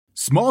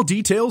Small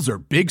details are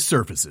big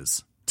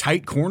surfaces.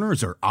 Tight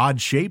corners are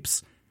odd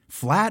shapes.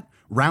 Flat,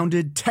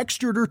 rounded,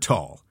 textured, or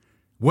tall.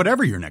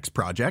 Whatever your next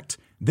project,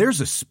 there's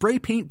a spray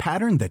paint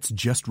pattern that's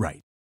just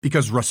right.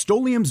 Because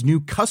Rust-Oleum's new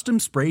Custom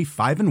Spray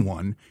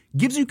 5-in-1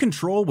 gives you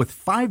control with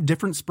 5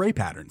 different spray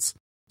patterns.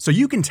 So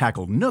you can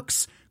tackle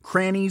nooks,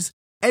 crannies,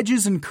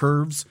 edges, and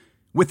curves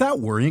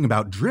without worrying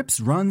about drips,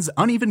 runs,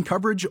 uneven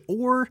coverage,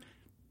 or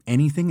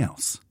anything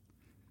else.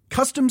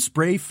 Custom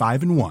Spray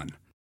 5-in-1.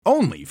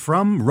 Only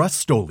from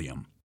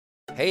Rust-Oleum.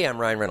 Hey, I'm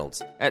Ryan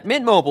Reynolds. At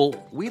Mint Mobile,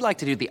 we like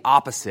to do the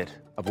opposite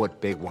of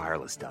what Big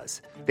Wireless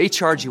does. They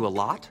charge you a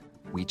lot,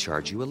 we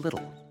charge you a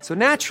little. So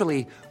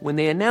naturally, when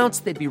they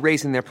announced they'd be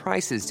raising their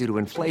prices due to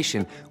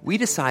inflation, we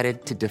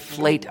decided to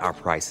deflate our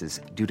prices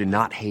due to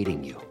not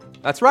hating you.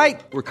 That's right.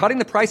 We're cutting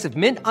the price of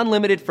Mint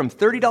Unlimited from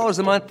 $30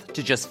 a month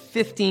to just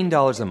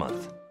 $15 a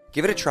month.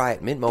 Give it a try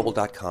at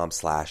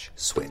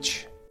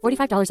mintmobile.com/switch.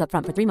 $45 up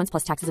front for 3 months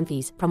plus taxes and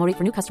fees. Promo rate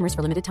for new customers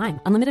for limited time.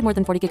 Unlimited more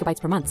than 40 gigabytes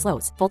per month.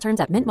 Slows full terms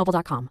at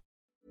mintmobile.com.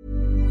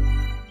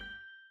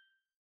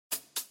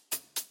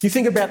 You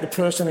think about the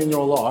person in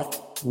your life,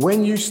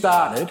 when you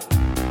started,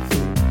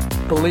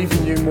 believed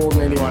in you more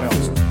than anyone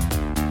else.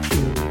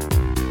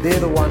 They're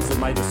the ones that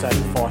made the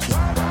sacrifices.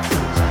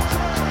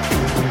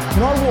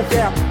 When I walk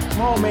out,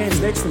 my old man's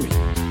next to me.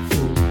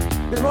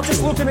 They're not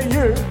just looking at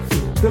you,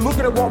 they're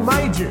looking at what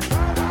made you.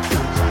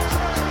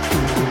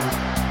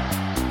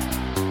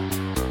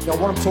 I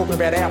want them talking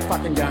about our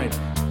fucking game.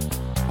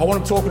 I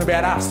want them talking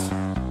about us.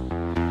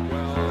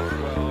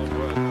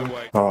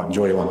 All right,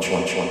 enjoy your lunch.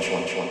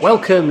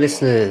 Welcome,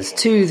 listeners,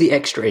 to The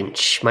Extra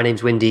Inch. My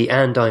name's Windy,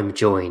 and I'm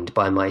joined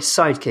by my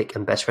sidekick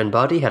and best friend,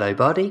 Bardi. Hello,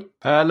 Bardi.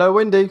 Hello,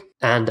 Windy.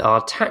 And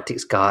our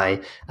tactics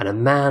guy, and a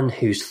man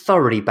who's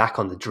thoroughly back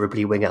on the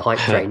dribbly winger hype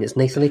train, is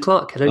Nathan Lee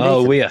Clark. Hello, Nathan.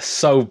 Oh, we are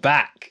so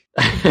back.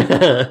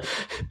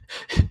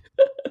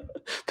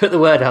 Put the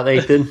word out,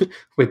 Nathan.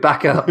 We're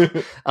back up.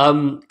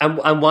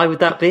 And why would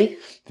that be?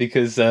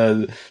 Because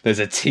there's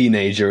a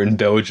teenager in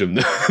Belgium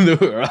that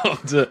we're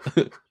after.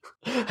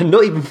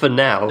 Not even for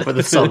now, for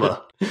the summer.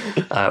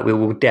 We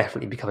will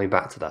definitely be coming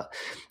back to that.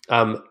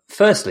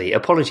 Firstly,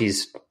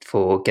 apologies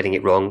for getting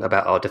it wrong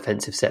about our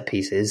defensive set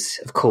pieces.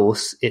 Of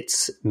course,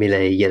 it's Mile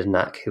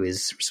Jedinak who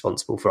is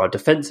responsible for our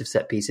defensive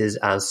set pieces,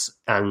 as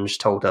Ange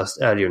told us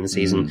earlier in the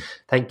season.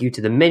 Thank you to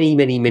the many,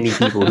 many, many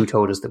people who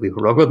told us that we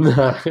were wrong on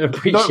that. I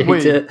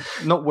appreciate it.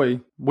 Not we.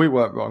 We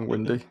weren't wrong,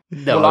 Windy.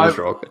 No, well, I was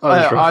wrong.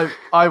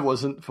 I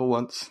wasn't for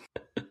once.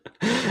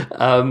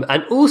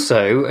 And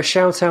also a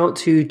shout out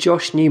to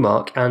Josh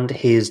Newmark and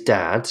his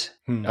dad,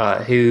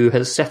 who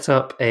has set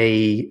up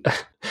an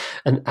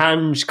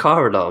Ange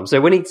car alarm.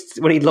 So when he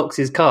locks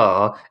his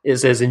car, it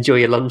says "Enjoy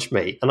your lunch,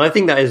 mate," and I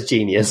think that is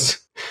genius.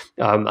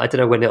 I don't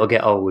know when it'll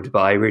get old, but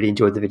I really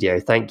enjoyed the video.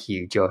 Thank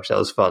you, Josh. That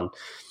was fun.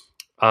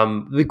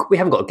 We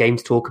haven't got a game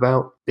to talk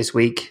about this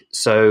week,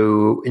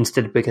 so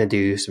instead we're going to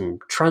do some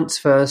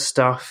transfer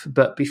stuff.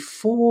 But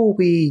before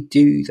we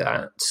do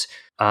that,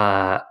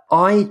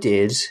 I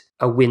did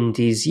a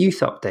Windy's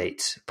Youth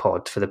Update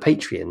pod for the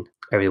Patreon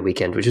over the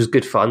weekend, which was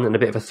good fun and a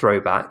bit of a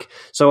throwback.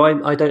 So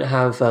I don't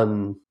have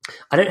my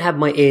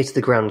ear to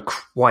the ground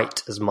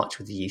quite as much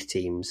with the youth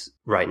teams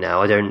right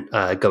now. I don't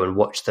go and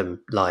watch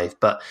them live,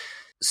 but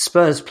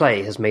Spurs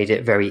Play has made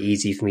it very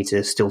easy for me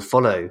to still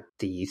follow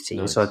the youth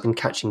team. Nice. So I've been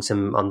catching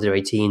some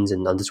under-18s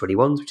and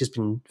under-21s, which has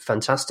been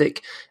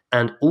fantastic.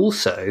 And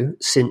also,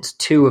 since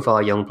 2 of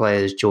our young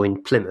players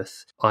joined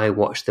Plymouth, I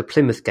watched the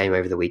Plymouth game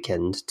over the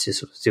weekend to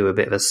sort of do a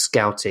bit of a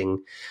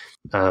scouting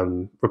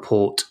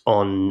report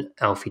on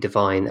Alfie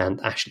Devine and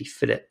Ashley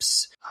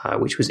Phillips,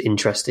 which was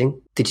interesting.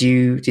 Did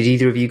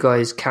either of you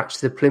guys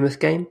catch the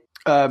Plymouth game?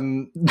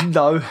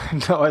 No,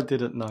 I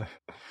didn't know.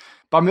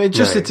 But I'm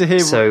interested to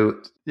hear.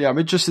 I'm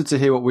interested to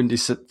hear what Windy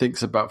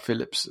thinks about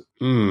Phillips.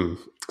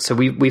 So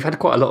we've had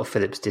quite a lot of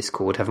Phillips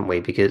discourse, haven't we?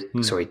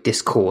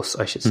 Discourse,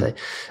 I should say,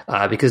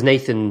 because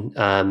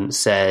Nathan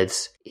said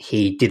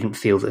he didn't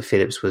feel that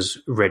Phillips was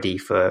ready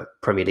for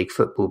Premier League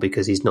football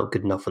because he's not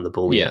good enough on the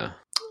ball yet.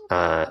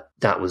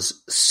 That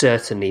was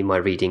certainly my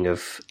reading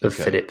of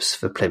Phillips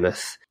for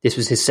Plymouth. This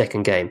was his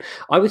second game.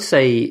 I would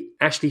say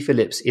Ashley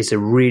Phillips is a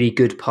really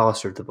good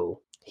passer of the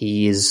ball.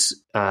 He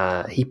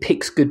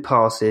picks good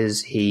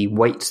passes, he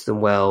weights them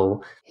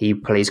well, he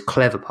plays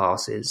clever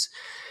passes.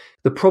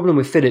 The problem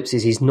with Phillips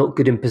is he's not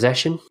good in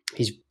possession.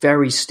 He's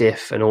very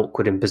stiff and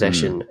awkward in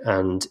possession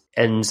and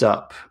ends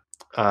up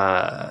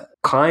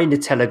kind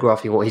of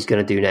telegraphing what he's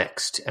going to do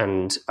next.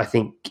 And I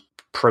think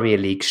Premier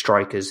League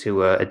strikers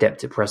who are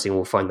adept at pressing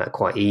will find that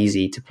quite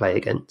easy to play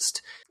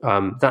against.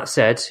 That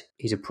said,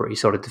 he's a pretty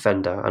solid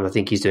defender, and I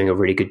think he's doing a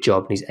really good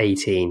job. And he's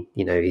 18.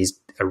 You know, he's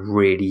a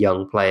really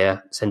young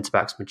player.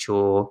 Centre-backs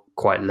mature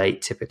quite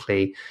late,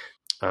 typically.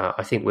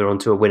 I think we're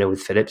onto a winner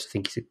with Phillips. I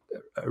think he's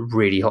a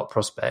really hot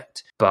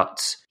prospect,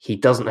 but he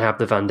doesn't have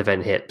the Van de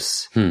Ven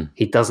hips.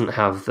 He doesn't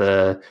have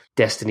the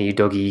Destiny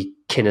Doggy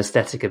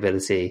kinesthetic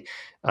ability.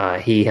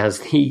 He has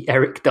the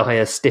Eric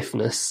Dyer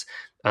stiffness,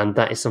 and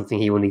that is something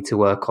he will need to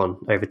work on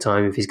over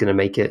time if he's going to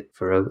make it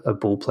for a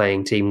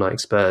ball-playing team like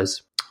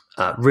Spurs.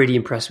 Really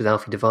impressed with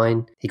Alfie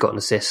Devine. He got an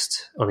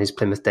assist on his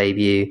Plymouth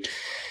debut.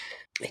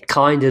 It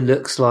kind of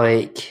looks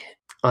like,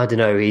 I don't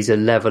know, he's a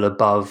level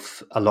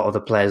above a lot of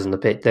the players on the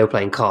pitch. They were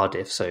playing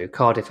Cardiff, so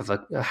Cardiff have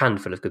a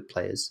handful of good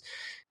players.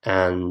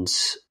 And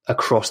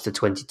across the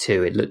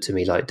 22, it looked to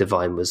me like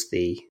Devine was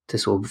the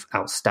sort of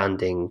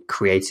outstanding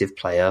creative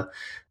player.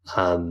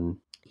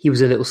 He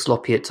was a little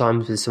sloppy at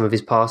times with some of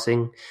his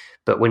passing,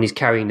 but when he's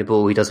carrying the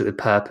ball, he does it with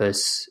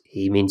purpose.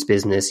 He means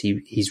business.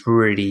 He's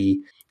really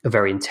a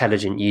very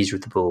intelligent user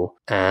of the ball.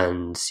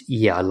 And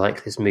yeah, I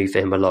like this move for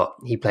him a lot.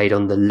 He played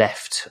on the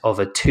left of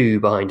a 2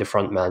 behind a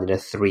front man in a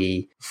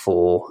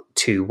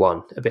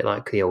 3-4-2-1, a bit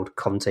like the old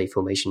Conte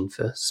formation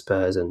for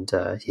Spurs. And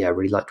I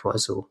really liked what I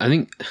saw. I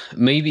think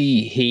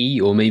maybe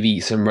he or maybe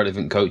some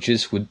relevant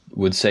coaches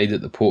would say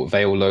that the Port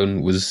Vale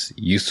loan was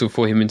useful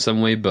for him in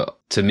some way, but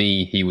to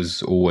me, he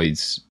was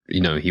always,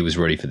 he was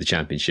ready for the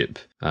Championship.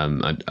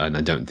 And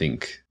I don't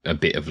think a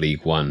bit of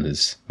League One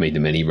has made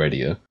him any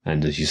readier.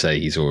 And as you say,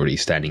 he's already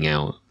standing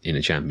out in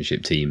a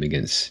Championship team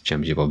against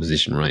Championship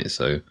opposition, right?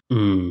 So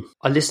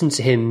I listened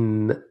to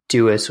him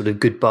do a sort of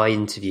goodbye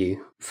interview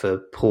for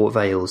Port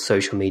Vale's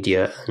social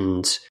media,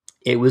 and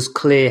it was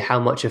clear how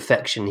much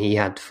affection he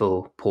had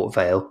for Port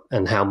Vale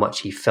and how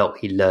much he felt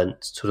he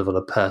learnt sort of on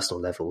a personal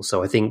level.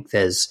 So I think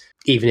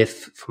even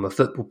if from a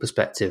football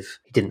perspective,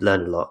 he didn't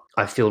learn a lot,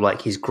 I feel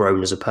like he's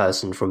grown as a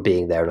person from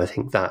being there. And I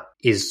think that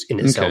is in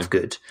itself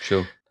good.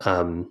 Sure.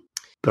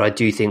 But I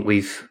do think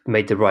we've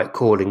made the right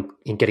call in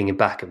getting him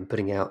back and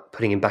putting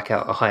him back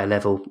out at a higher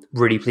level.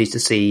 Really pleased to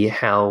see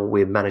how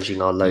we're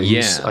managing our loans.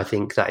 Yeah. I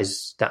think that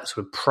sort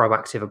of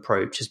proactive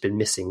approach has been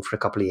missing for a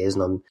couple of years,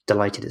 and I'm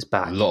delighted it's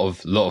back. A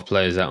lot of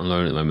players out on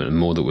loan at the moment, and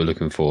more that we're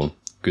looking for.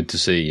 Good to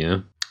see, yeah.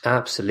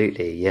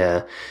 Absolutely,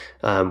 yeah.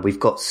 We've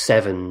got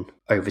 7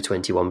 over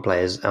 21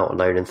 players out on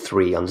loan and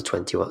 4 under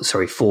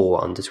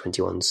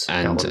 21s.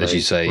 And as you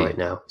say, right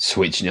now,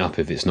 switching up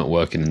if it's not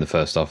working in the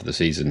first half of the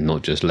season,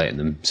 not just letting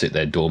them sit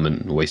there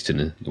dormant and wasting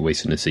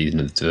a season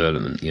of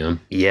development. Yeah.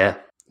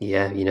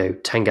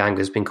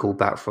 Tanganga's been called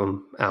back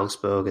from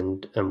Augsburg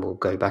and will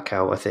go back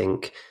out. I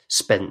think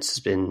Spence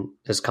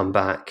has come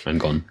back and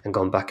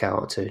gone back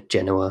out to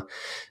Genoa,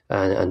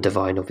 and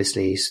Devine,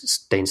 obviously,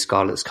 Dane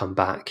Scarlett's come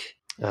back.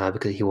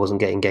 Because he wasn't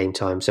getting game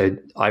time. So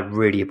I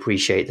really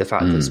appreciate the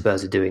fact that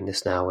Spurs are doing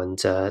this now, and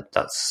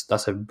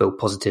that's a real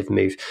positive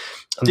move.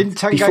 Didn't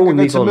Tanganga go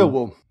to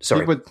Millwall?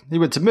 Sorry. He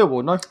went to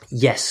Millwall, no?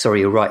 Yes, sorry,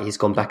 you're right. He's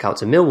gone back out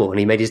to Millwall and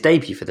he made his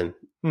debut for them.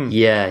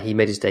 Yeah, he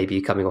made his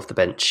debut coming off the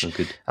bench. Oh,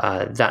 good.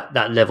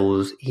 That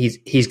level,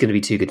 he's going to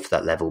be too good for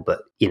that level,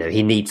 but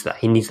he needs that.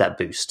 He needs that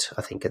boost,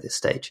 I think, at this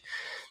stage.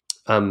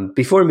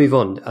 Before I move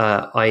on,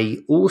 I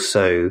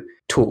also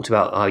talked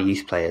about our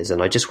youth players,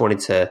 and I just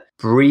wanted to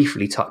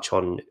briefly touch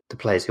on the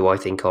players who I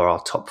think are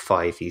our top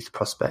 5 youth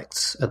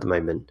prospects at the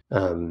moment.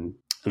 And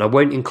I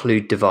won't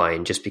include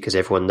Devine just because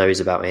everyone knows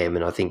about him,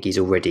 and I think he's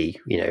already,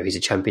 he's a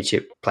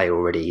Championship player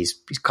already. He's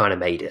kind of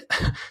made it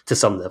to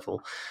some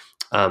level.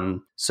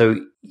 So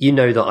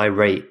that I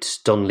rate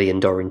Donnelly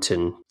and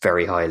Dorrington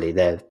very highly.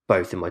 They're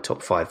both in my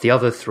top 5. The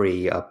other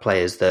 3 are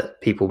players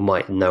that people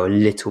might know a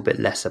little bit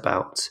less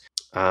about.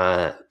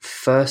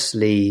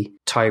 Firstly,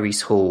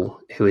 Tyrese Hall,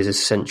 who is a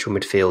central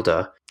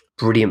midfielder,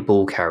 brilliant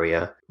ball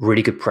carrier,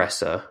 really good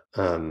presser,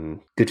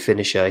 good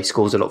finisher. He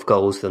scores a lot of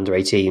goals for the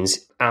under-18s.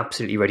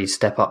 Absolutely ready to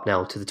step up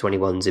now to the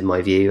 21s, in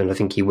my view, and I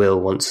think he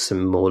will once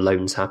some more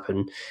loans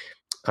happen.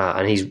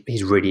 And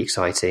he's really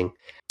exciting.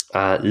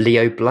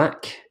 Leo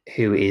Black,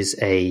 who is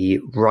a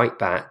right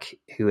back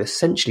who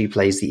essentially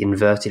plays the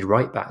inverted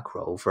right back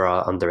role for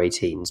our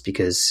under-18s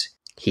because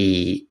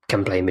he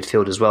can play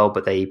midfield as well,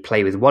 but they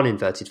play with one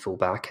inverted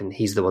fullback, and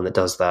he's the one that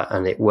does that,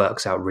 and it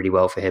works out really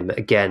well for him.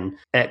 Again,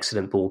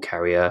 excellent ball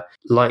carrier,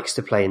 likes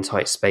to play in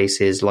tight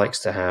spaces, likes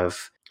to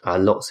have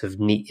lots of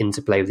neat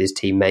interplay with his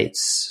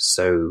teammates,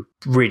 so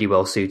really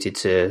well suited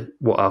to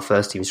what our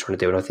first team is trying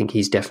to do, and I think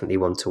he's definitely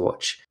one to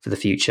watch for the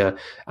future.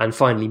 And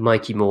finally,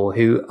 Mikey Moore,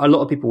 who a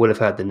lot of people will have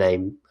heard the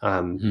name,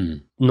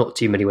 not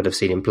too many would have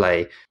seen him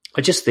play.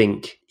 I just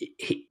think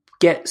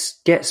Get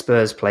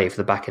Spurs play for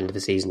the back end of the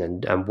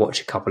season and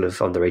watch a couple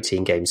of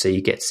under-18 games so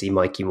you get to see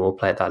Mikey Moore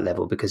play at that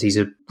level, because he's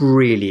a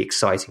really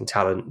exciting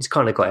talent. He's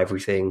kind of got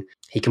everything.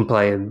 He can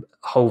play in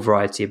a whole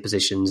variety of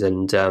positions,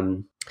 and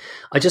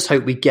I just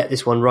hope we get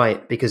this one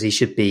right, because he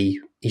should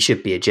be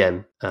a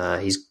gem.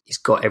 He's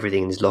got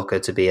everything in his locker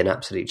to be an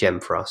absolute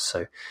gem for us.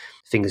 So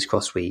fingers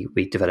crossed we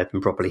develop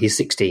him properly. He's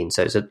 16,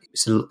 so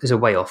it's a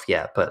way off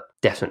yet, but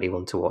definitely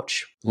one to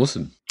watch.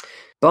 Awesome.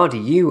 Bardi,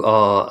 you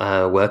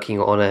are working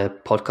on a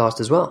podcast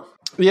as well.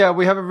 Yeah,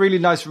 we have a really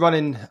nice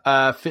running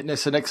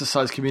fitness and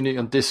exercise community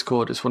on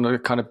Discord. It's one of the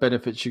kind of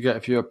benefits you get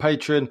if you're a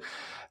patron.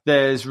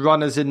 There's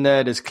runners in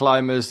there, there's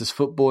climbers, there's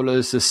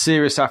footballers, there's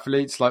serious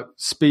athletes like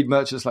speed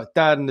merchants like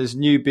Dan, and there's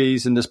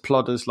newbies and there's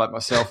plodders like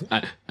myself.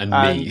 and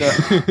me.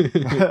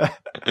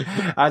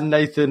 And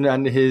Nathan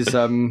and his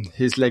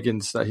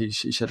leggings. That he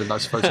shared a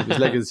nice photo of his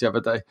leggings the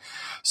other day.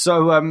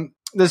 So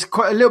there's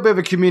quite a little bit of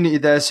a community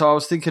there. So I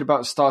was thinking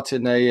about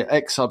starting a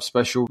X-Sub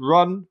special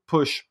run,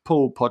 push,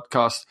 pull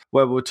podcast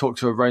where we'll talk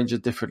to a range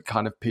of different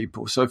kind of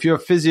people. So if you're a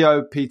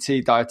physio,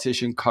 PT,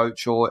 dietitian,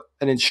 coach, or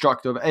an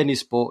instructor of any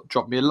sport,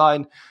 drop me a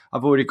line.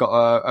 I've already got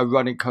a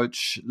running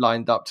coach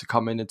lined up to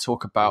come in and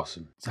talk about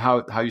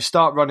how you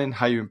start running,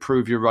 how you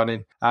improve your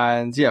running.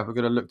 And yeah, we're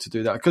going to look to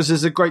do that because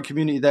there's a great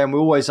community there and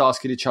we're always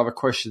asking each other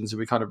questions and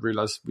we kind of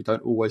realize we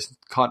can't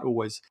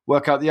always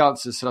work out the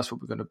answers. So that's what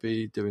we're going to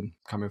be doing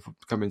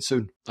coming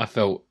soon. I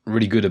felt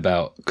really good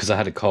about, because I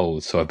had a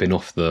cold, so I've been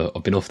off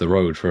the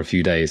road for a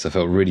few days. I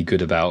felt really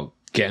good about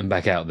getting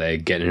back out there,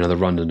 getting another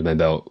run under my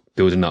belt,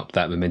 building up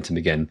that momentum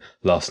again.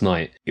 Last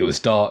night, it was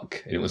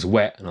dark and it was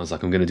wet, and I was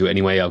like, I'm going to do it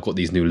anyway. I've got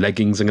these new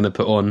leggings I'm going to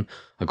put on.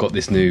 I've got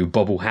this new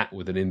bobble hat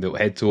with an inbuilt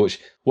head torch.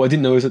 What I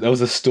didn't know is that there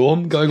was a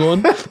storm going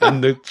on,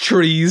 and the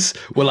trees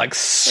were like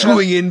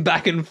swinging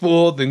back and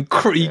forth and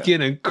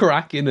creaking and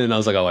cracking, and I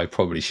was like, oh, I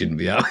probably shouldn't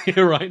be out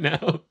here right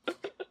now.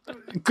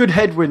 Good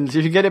headwinds.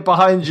 If you get it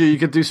behind you, you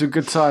can do some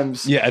good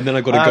times. Yeah, and then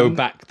I got to go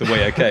back the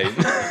way I came.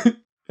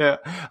 Yeah,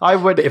 I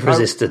went. Bit of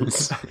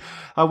resistance.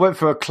 I went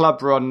for a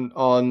club run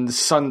on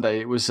Sunday.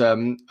 It was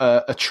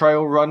a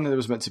trail run. There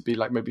was meant to be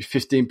like maybe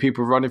 15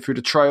 people running through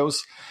the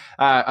trails.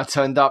 I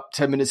turned up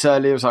 10 minutes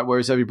early. I was like, "Where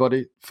is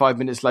everybody?" 5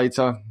 minutes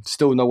later,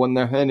 still no one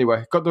there.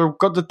 Anyway, got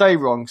the day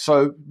wrong.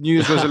 So New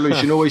Year's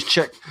resolution: always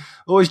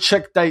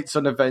check dates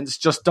on events.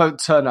 Just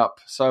don't turn up.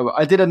 So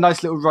I did a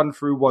nice little run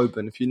through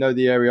Woburn. If you know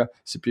the area,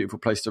 it's a beautiful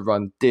place to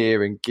run.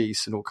 Deer and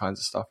geese and all kinds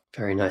of stuff.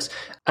 Very nice.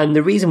 And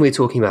the reason we're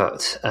talking about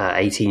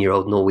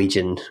 18-year-old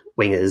Norwegian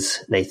wingers,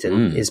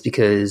 Nathan, is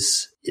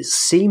because it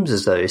seems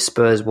as though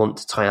Spurs want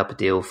to tie up a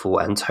deal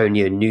for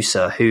Antonio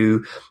Nusa,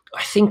 who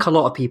I think a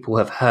lot of people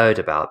have heard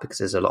about because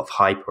there's a lot of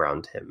hype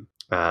around him.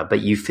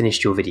 But you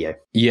finished your video.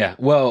 Yeah,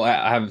 well,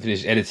 I haven't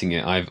finished editing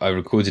it. I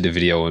recorded a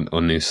video on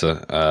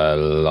Nusa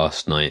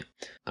last night.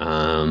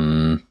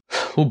 Oh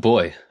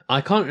boy, I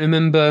can't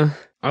remember.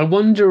 I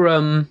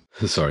wonder,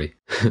 sorry,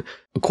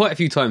 quite a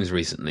few times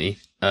recently,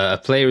 a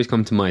player has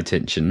come to my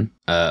attention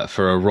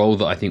for a role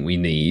that I think we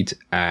need,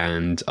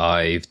 and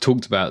I've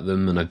talked about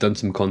them and I've done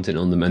some content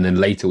on them, and then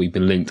later we've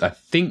been linked. I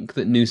think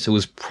that Nusa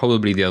was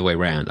probably the other way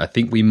around. I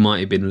think we might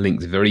have been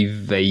linked very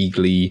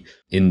vaguely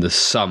in the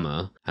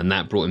summer, and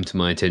that brought him to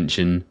my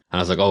attention. And I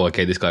was like, oh,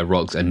 okay, this guy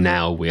rocks, and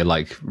now we're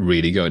like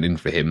really going in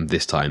for him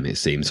this time, it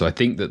seems. So I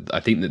think that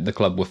the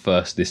club were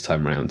first this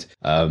time round.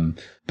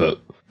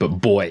 But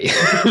boy,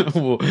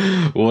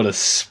 what a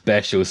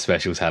special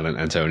talent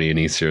Antonio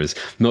Nusa is.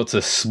 Not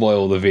to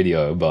spoil the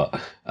video,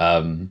 but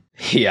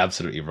he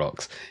absolutely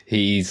rocks.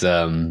 He's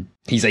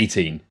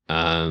 18,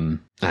 and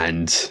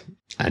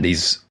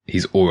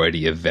he's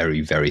already a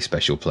very, very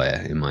special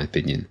player in my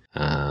opinion.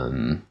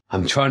 I'm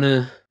trying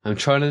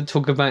to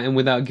talk about him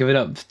without giving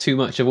up too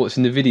much of what's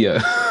in the video.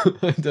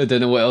 I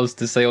don't know what else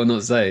to say or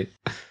not say.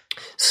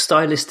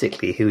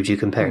 Stylistically, who would you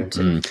compare him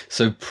to?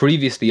 So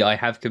previously I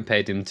have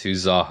compared him to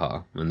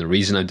Zaha, and the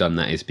reason I've done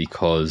that is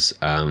because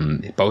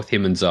both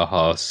him and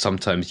Zaha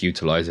sometimes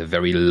utilise a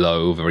very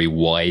low, very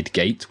wide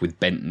gait with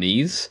bent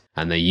knees,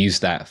 and they use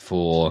that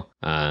for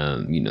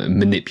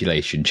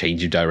manipulation,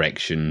 change of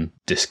direction,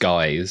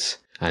 disguise.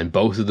 And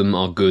both of them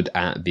are good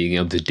at being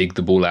able to dig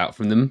the ball out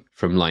from them,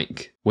 from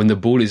like when the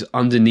ball is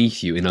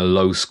underneath you in a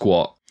low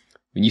squat.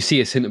 When you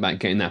see a centre-back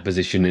get in that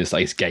position, it's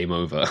like it's game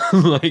over.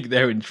 Like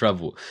they're in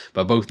trouble.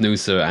 But both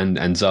Nusa and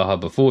Zaha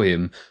before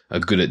him are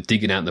good at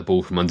digging out the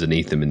ball from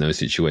underneath them in those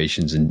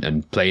situations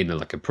and playing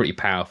like a pretty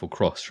powerful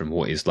cross from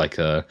what is like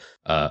a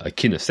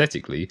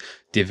kinesthetically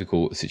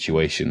difficult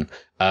situation.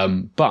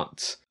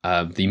 But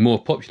the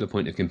more popular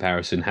point of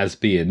comparison has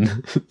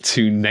been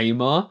to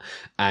Neymar,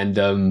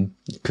 and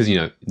because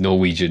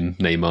Norwegian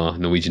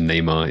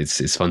Neymar,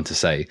 it's fun to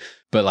say.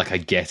 But like I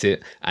get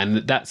it,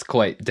 and that's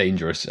quite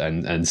dangerous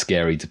and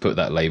scary to put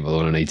that label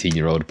on an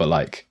 18-year-old. But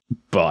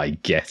I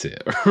get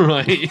it,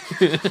 right?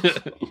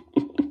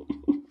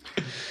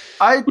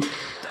 I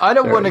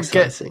don't want to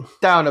get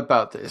down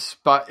about this,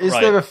 but is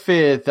there a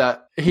fear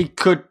that he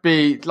could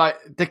be like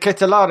De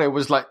Ketelaere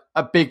was like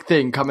a big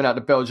thing coming out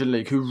of the Belgian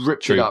league, who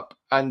ripped it up,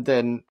 and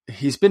then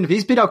he's been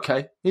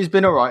okay, he's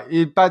been all right.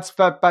 Bad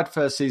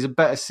first season,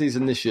 better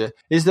season this year.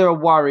 Is there a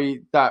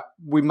worry that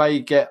we may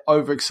get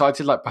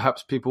overexcited, like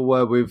perhaps people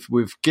were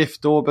with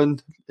Gift Orban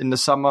in the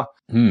summer?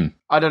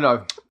 I don't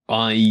know.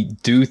 I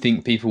do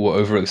think people were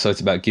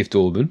overexcited about Gift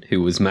Orban,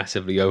 who was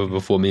massively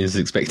overperforming his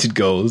expected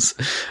goals,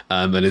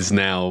 and has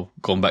now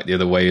gone back the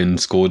other way and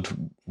scored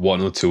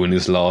 1 or 2 in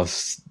his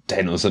last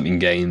 10 or something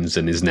games,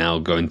 and is now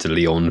going to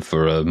Lyon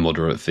for a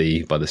moderate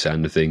fee by the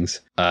sound of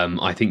things.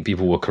 I think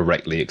people were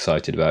correctly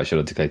excited about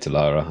Charlotte De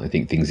Ketelaere. I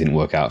think things didn't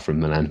work out for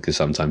Milan, because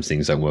sometimes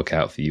things don't work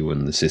out for you,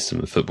 and the system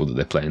of football that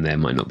they're playing there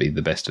might not be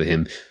the best for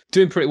him.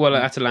 Doing pretty well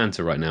at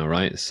Atalanta right now,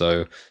 right?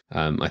 So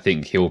I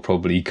think he'll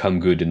probably come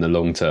good in the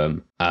long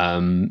term.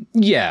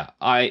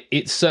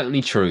 It's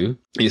certainly true.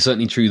 It's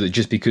certainly true that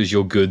just because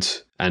you're good,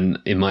 and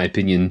in my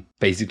opinion,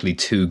 basically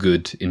too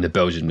good in the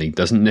Belgian league,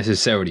 doesn't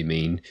necessarily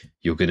mean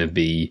you're going to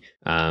be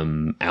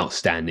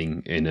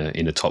outstanding in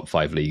a top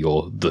 5 league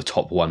or the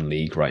top 1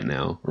 league right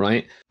now,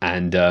 right?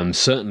 And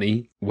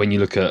certainly when you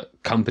look at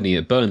Company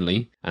at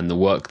Burnley and the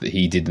work that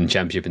he did in the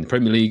Championship in the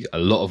Premier League, a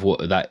lot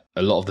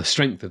of the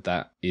strength of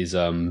that is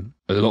a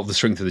lot of the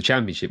strength of the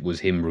Championship was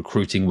him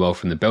recruiting well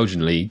from the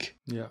Belgian league,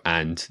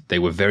 and they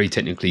were very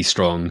technically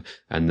strong,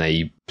 and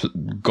they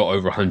got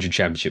over 100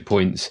 Championship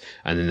points,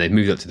 and then they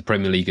moved up to the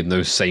Premier League, and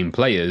those same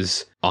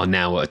players are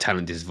now at a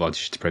talent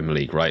disadvantage to Premier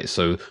League, right?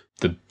 So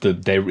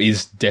there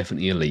is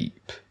definitely a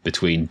leap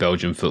between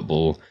Belgian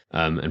football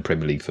and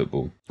Premier League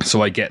football.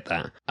 So I get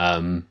that.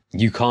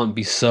 You can't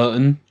be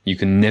certain. You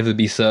can never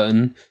be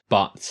certain.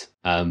 But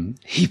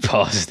he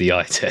passes the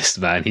eye test,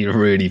 man. He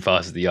really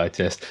passes the eye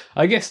test.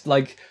 I guess,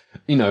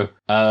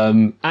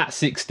 at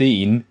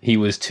 16, he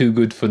was too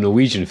good for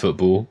Norwegian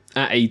football.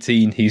 At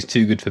 18, he's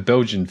too good for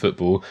Belgian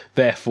football.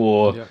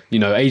 Therefore,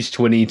 age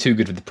 20, too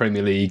good for the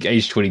Premier League.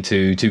 Age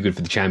 22, too good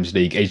for the Champions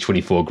League. Age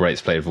 24,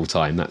 greatest player of all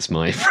time. That's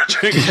my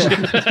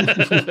projection.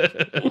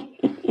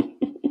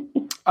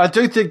 I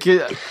do think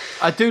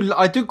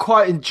I do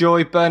quite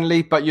enjoy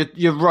Burnley, but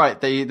you're right.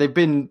 They've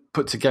been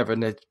put together,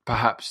 and they're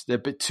a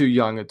bit too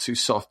young and too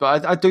soft.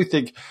 But I do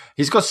think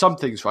he's got some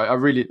things right. I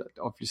really,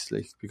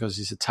 obviously, because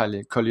he's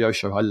Italian,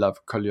 Kogliosho. I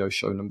love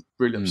Kogliosho, and I'm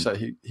really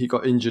upset he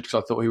got injured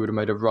because I thought he would have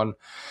made a run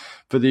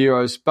for the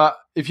Euros. But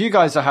if you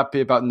guys are happy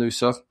about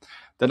Nusa,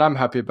 then I'm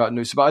happy about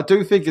Nusa. But I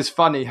do think it's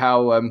funny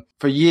how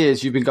for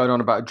years you've been going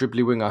on about a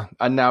dribbly winger,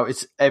 and now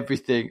it's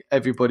everything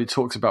everybody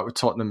talks about with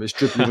Tottenham is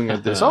dribbly winger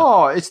this.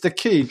 Oh, it's the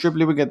key,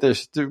 dribbly winger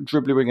this,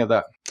 dribbly winger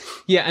that.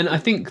 Yeah, and I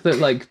think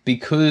that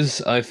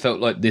because I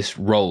felt like this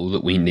role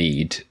that we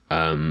need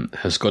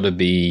has got to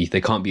be, they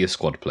can't be a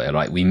squad player,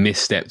 right? We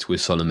misstepped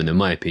with Solomon, in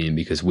my opinion,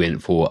 because we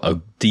went for a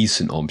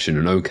decent option,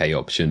 an okay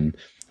option,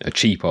 a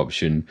cheap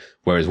option,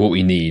 whereas what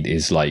we need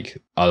is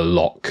a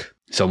lock.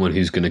 Someone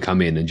who's going to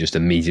come in and just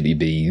immediately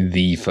be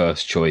the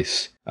first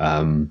choice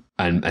and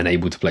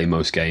able to play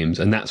most games.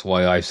 And that's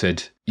why I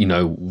said,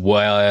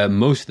 where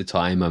most of the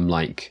time I'm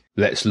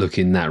let's look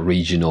in that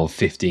region of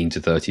 15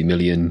 to 30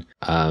 million.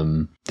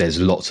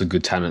 There's lots of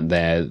good talent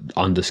there,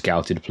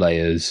 under-scouted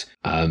players,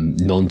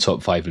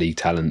 non-top 5 league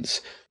talents.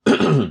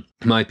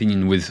 My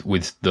opinion with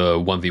the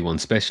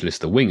 1v1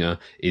 specialist, the winger,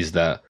 is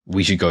that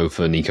we should go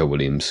for Nico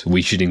Williams.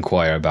 We should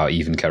inquire about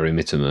even Karim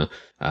Mitoma.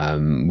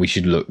 We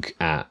should look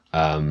at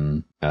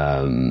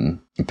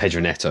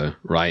Pedro Neto,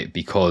 right?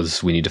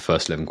 Because we need a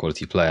first 11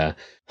 quality player.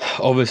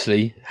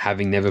 Obviously,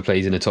 having never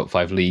played in a top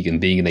 5 league and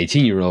being an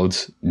 18-year-old,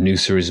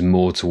 Nusa is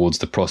more towards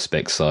the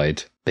prospect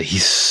side. But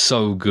he's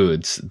so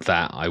good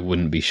that I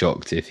wouldn't be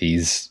shocked if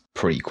he's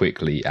pretty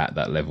quickly at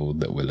that level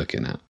that we're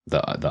looking at,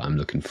 that I'm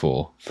looking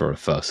for a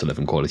first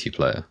 11 quality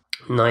player.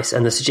 Nice.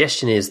 And the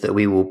suggestion is that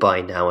we will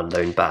buy now and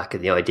loan back.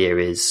 And the idea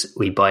is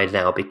we buy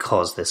now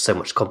because there's so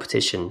much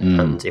competition.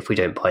 And if we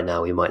don't buy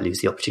now, we might lose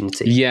the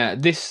opportunity. Yeah,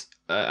 this,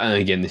 and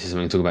again, this is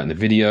something I talk about in the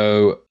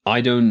video.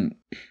 I don't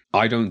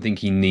think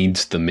he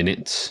needs the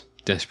minutes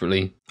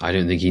desperately. I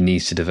don't think he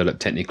needs to develop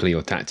technically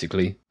or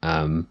tactically.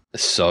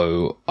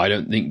 So I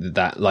don't think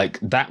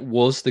that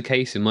was the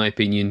case, in my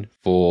opinion,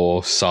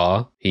 for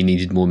Sarr. He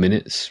needed more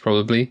minutes,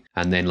 probably.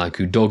 And then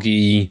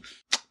Udogie,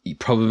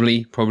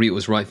 probably it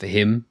was right for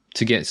him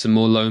to get some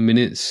more loan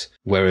minutes.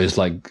 Whereas,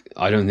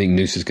 I don't think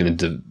Nusa's going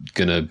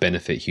to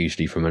benefit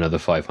hugely from another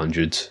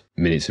 500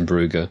 minutes in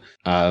Brugge.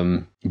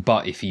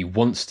 But if he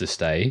wants to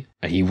stay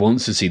and he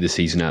wants to see the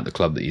season out at the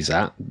club that he's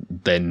at,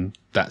 then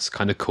that's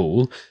kind of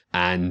cool.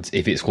 And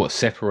if it's what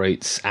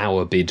separates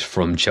our bid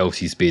from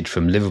Chelsea's bid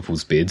from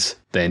Liverpool's bids,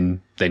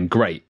 then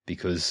great,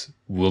 because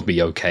we'll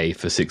be okay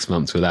for 6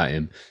 months without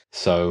him.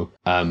 So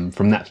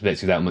from that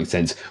perspective, that makes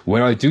sense.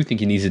 Where I do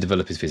think he needs to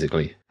develop is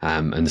physically.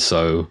 And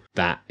so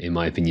that, in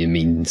my opinion,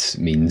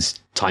 means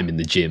time in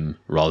the gym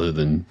rather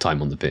than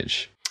time on the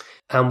pitch.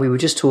 And we were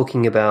just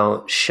talking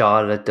about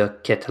Charles de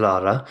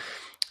Ketelaere,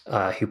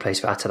 who plays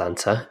for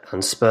Atalanta,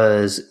 and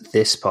Spurs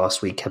this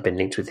past week have been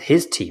linked with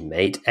his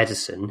teammate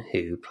Edison,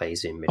 who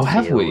plays in midfield. Oh,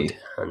 have we?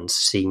 And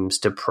seems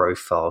to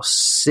profile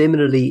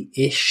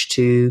similarly-ish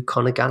to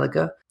Conor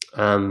Gallagher.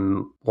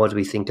 What do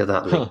we think of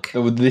that link?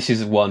 Well, this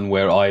is one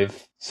where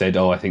I've said,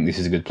 I think this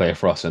is a good player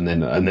for us, and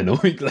then a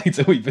week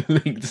later we've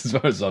been linked, as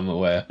far as I'm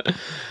aware.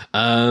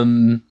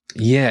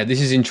 Yeah,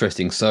 this is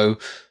interesting. So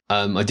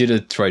I did a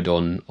thread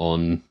on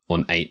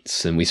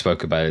 8s, and we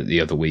spoke about it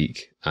the other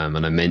week,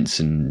 and I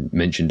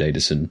mentioned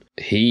Edison.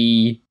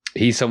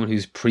 He's someone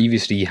who's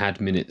previously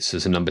had minutes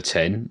as a number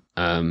 10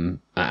 at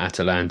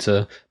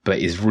Atalanta, but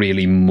is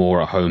really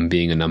more at home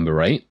being a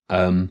number 8.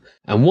 And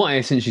what I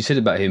essentially said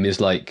about him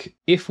is,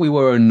 if we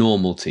were a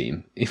normal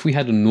team, if we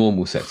had a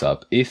normal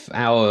setup, if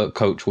our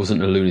coach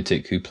wasn't a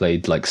lunatic who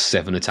played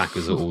 7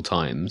 attackers at all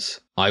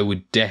times, I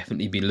would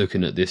definitely be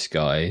looking at this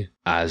guy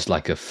as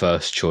a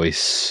first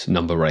choice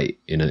number 8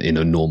 in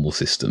a normal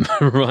system,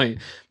 right?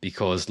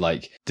 Because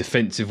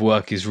defensive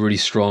work is really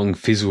strong,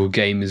 physical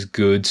game is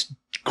good,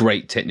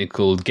 great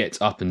technical,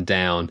 gets up and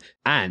down,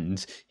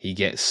 and he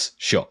gets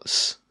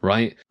shots,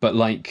 right? But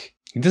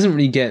he doesn't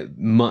really get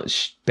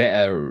much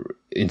better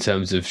in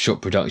terms of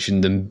shot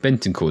production than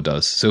Bentancur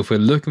does. So if we're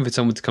looking for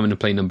someone to come in and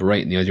play number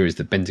 8, and the idea is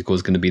that Bentancur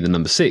is going to be the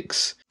number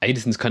 6,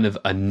 Ederson's kind of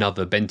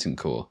another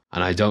Bentancur.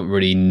 And I don't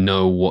really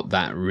know what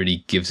that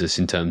really gives us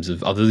in terms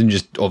of, other than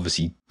just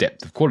obviously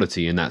depth of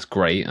quality, and that's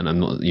great. And I'm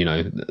not,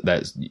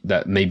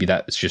 maybe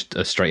that's just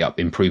a straight up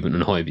improvement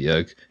on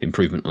Højbjerg,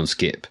 improvement on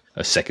Skip,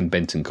 a second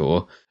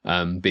Bentancur.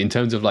 But in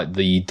terms of like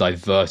the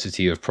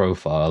diversity of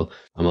profile,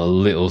 I'm a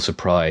little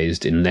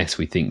surprised unless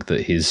we think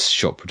that his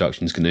shot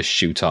production is going to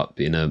shoot up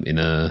in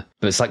a.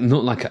 But it's like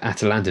not like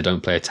Atalanta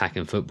don't play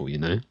attacking football, you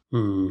know.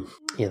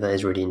 Yeah, that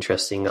is really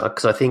interesting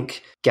because I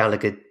think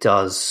Gallagher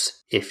does.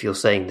 If you're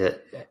saying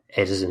that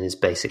Ederson is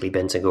basically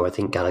Bentancur, I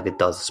think Gallagher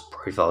does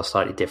profile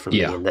slightly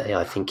differently in that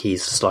I think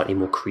he's slightly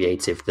more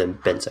creative than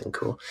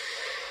Bentancur.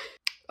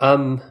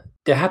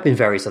 There have been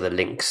various other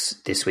links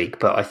this week,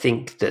 but I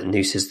think that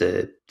Noose is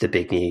the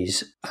big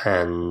news.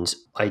 And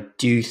I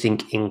do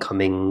think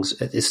incomings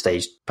at this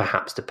stage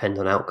perhaps depend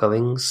on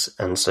outgoings.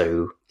 And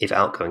so if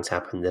outgoings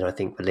happen, then I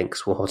think the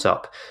links will hot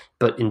up.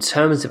 But in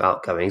terms of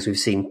outgoings, we've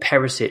seen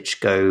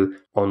Perisic go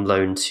on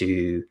loan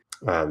to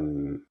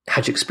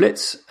Hajduk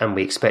Split, and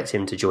we expect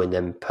him to join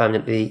them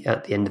permanently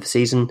at the end of the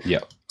season.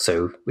 Yeah.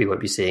 So we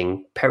won't be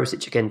seeing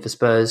Perisic again for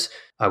Spurs.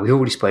 We've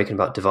already spoken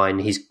about Devine.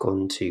 He's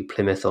gone to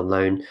Plymouth on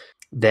loan.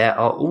 There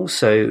are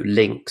also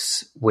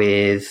links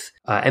with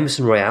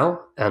Emerson Royal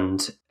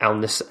and Al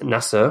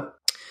Nassr,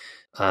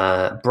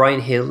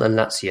 Brian Hill and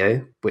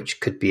Lazio, which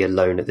could be a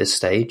loan at this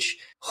stage.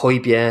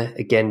 Højbjerg,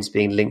 again, is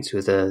being linked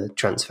with a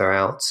transfer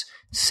out.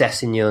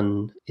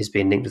 Sessegnon is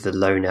being linked with a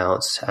loan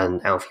out,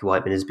 and Alfie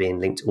Whiteman is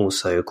being linked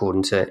also,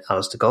 according to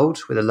Alistair Gold,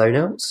 with a loan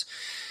out.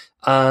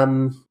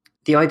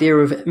 The idea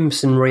of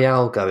Emerson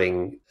Royal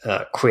going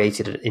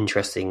created an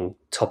interesting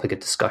topic of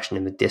discussion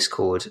in the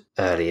Discord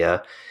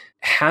earlier.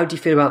 How do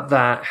you feel about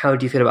that? How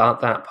do you feel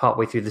about that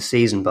partway through the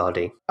season,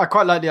 Bardi? I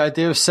quite like the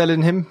idea of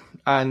selling him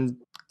and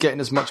getting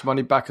as much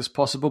money back as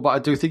possible, but I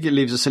do think it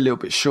leaves us a little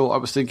bit short. I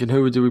was thinking,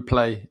 who do we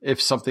play if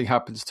something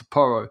happens to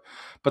Porro?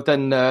 But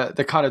then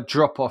the kind of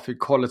drop-off in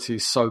quality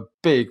is so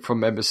big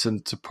from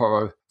Emerson to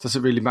Porro. Does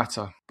it really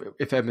matter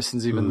if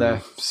Emerson's even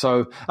there?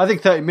 So I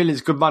think 30 million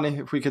is good money.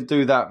 If we can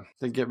do that,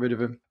 then get rid of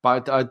him.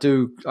 But I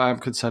am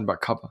concerned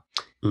about cover.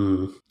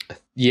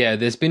 Yeah,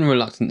 there's been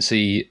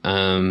reluctancy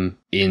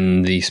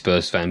in the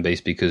Spurs fan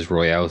base because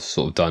Royale's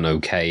sort of done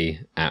okay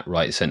at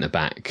right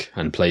centre-back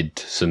and played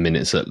some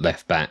minutes at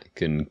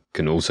left-back and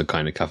can also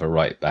kind of cover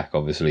right-back,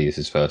 obviously, is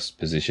his first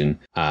position.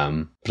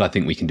 But I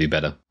think we can do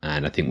better.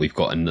 And I think we've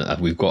got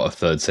a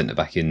third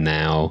centre-back in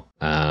now.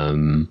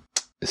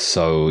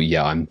 So,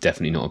 yeah, I'm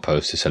definitely not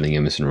opposed to selling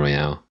Emerson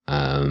Royale.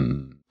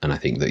 And I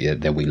think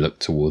that, then we look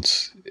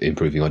towards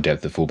improving our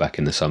depth of full-back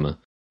in the summer.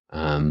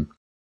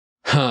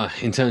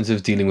 In terms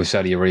of dealing with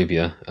Saudi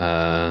Arabia,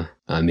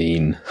 I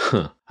mean,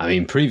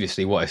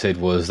 previously what I said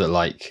was that,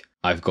 like,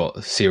 I've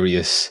got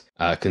serious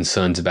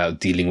concerns about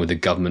dealing with a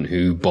government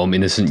who bomb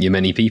innocent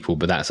Yemeni people,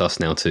 but that's us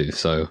now too.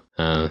 So,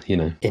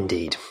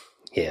 Indeed.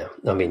 Yeah.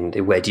 I mean,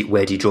 where do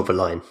you draw the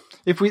line?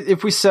 If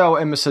we sell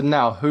Emerson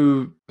now,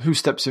 who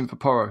steps in for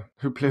Porro?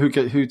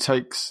 Who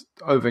takes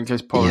over in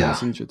case Porro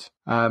gets injured?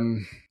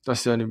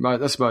 That's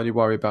my only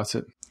worry about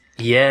it.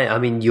 Yeah, I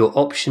mean, your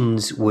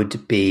options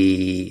would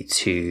be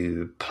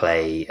to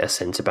play a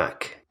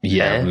centre-back.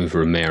 Yeah, move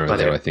Romero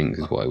there, I think,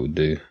 is what I would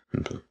do.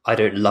 I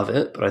don't love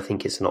it, but I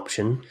think it's an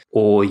option.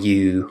 Or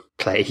you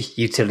play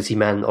utility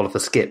man Oliver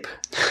Skip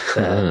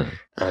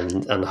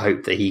and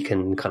hope that he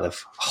can kind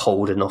of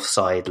hold an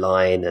offside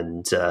line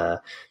and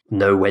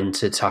know when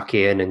to tuck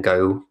in and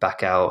go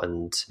back out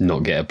and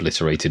not get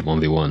obliterated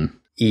 1v1.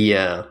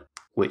 Yeah,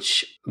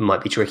 which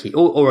might be tricky.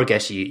 Or I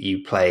guess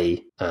you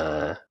play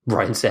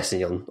Ryan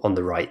Sessegnon on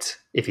the right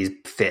if he's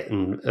fit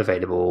and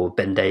available, or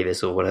Ben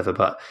Davis or whatever,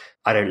 but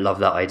I don't love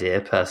that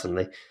idea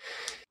personally.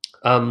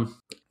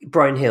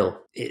 Brian Hill,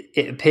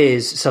 it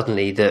appears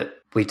suddenly that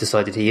we've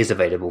decided he is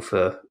available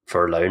for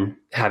a loan,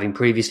 having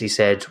previously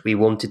said we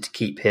wanted to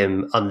keep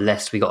him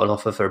unless we got an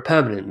offer for a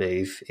permanent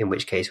move, in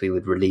which case we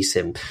would release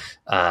him.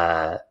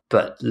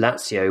 But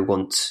Lazio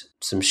want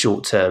some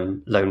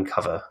short-term loan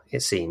cover,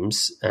 it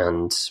seems,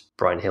 and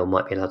Brian Hill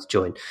might be allowed to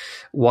join.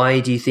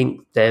 Why do you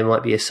think there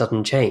might be a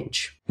sudden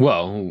change?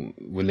 Well,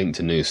 we're linked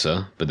to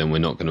Nusa, but then we're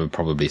not going to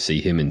probably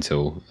see him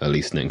until at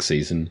least next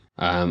season.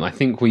 I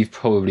think we've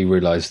probably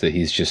realised that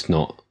he's just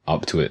not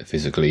up to it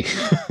physically,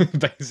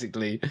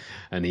 basically,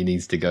 and he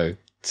needs to go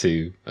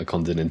to a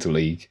continental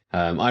league.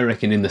 I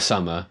reckon in the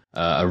summer,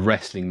 a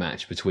wrestling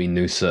match between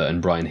Nusa and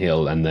Brian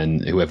Hill, and then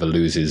whoever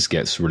loses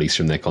gets released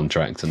from their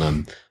contract. And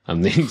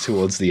I'm leaning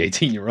towards the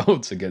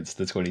 18-year-olds against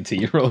the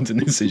 22-year-olds in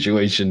this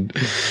situation.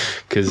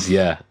 Because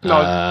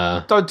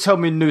don't tell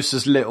me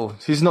Nusa's little.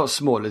 He's not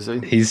small, is he?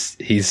 He's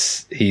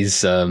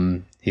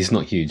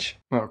not huge.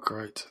 Oh,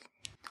 great.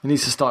 He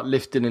needs to start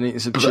lifting and eating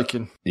some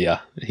chicken.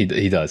 Yeah,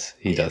 he does.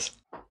 He does.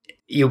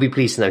 You'll be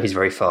pleased to know he's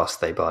very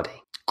fast, though, Bardi.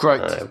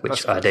 Great.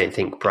 Which I don't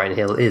think Brian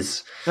Hill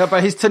is. Yeah,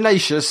 but he's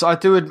tenacious.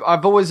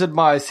 I've always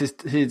admired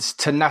his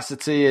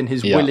tenacity and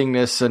his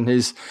willingness and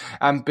his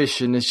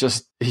ambition. He's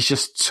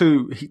just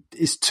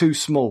too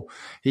small.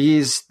 He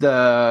is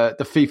the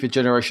FIFA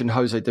generation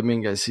Jose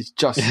Dominguez. He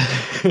just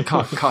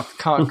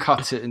can't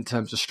cut it in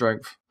terms of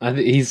strength. I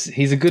think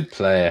he's a good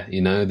player.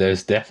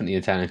 There's definitely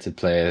a talented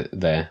player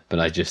there,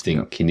 but I just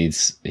think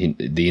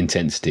the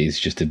intensity is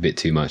just a bit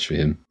too much for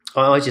him.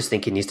 I just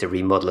think he needs to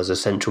remodel as a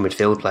central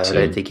midfield player. I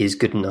don't think he's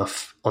good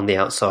enough on the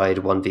outside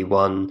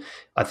 1v1.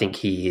 I think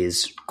he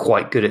is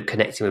quite good at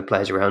connecting with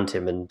players around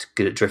him and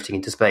good at drifting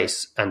into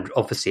space, and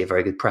obviously a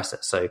very good presser.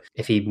 So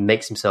if he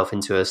makes himself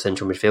into a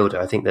central midfielder,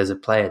 I think there's a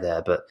player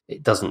there, but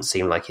it doesn't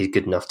seem like he's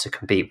good enough to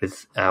compete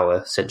with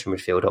our central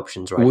midfield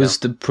options right now. Was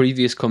the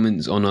previous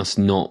comments on us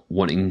not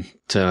wanting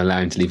to allow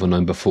him to leave on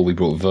loan before we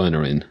brought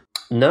Werner in?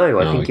 No,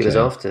 I think it was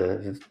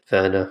after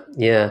Werner.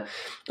 Yeah.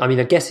 I mean,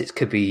 I guess it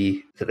could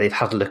be that they've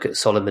had a look at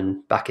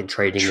Solomon back in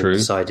training and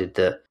decided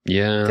that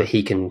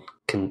he can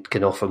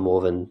offer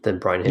more than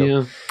Brian Hill.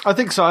 Yeah. I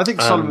think so. I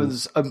think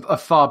Solomon's a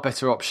far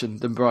better option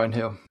than Brian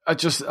Hill. I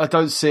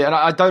don't see it. And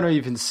I don't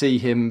even see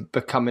him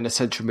becoming a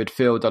central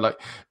midfielder, like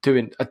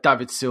doing a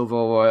David Silva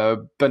or a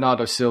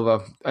Bernardo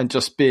Silva and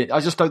just I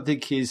just don't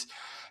think his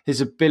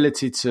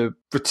ability to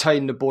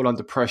retain the ball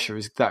under pressure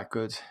is that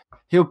good.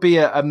 He'll be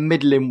a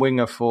middling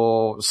winger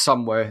for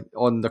somewhere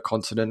on the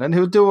continent, and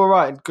he'll do all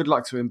right. And good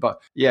luck to him. But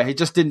yeah, he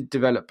just didn't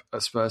develop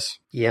at Spurs.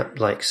 Yep,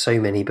 like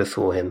so many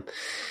before him.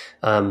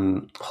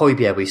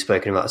 Højbjerg we've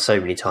spoken about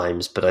so many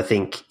times, but I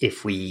think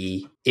if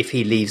he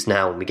leaves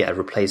now and we get a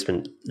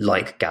replacement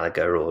like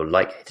Gallagher or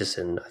like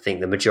Henderson, I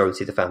think the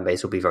majority of the fan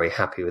base will be very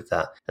happy with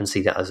that and see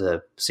that as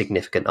a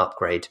significant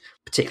upgrade,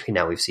 particularly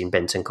now we've seen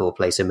Bentancur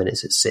play some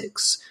minutes at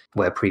 6,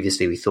 where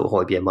previously we thought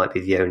Højbjerg might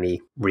be the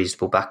only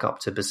reasonable backup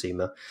to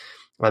Basuma.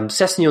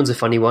 Sessegnon's a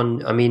funny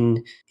one. I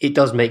mean, it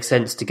does make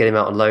sense to get him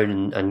out on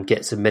loan and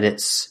get some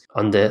minutes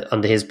under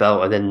his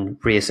belt and then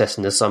reassess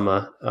in the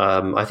summer.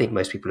 I think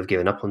most people have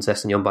given up on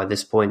Sessegnon by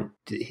this point.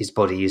 His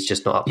body is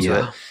just not up to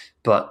it.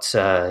 But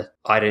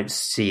I don't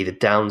see the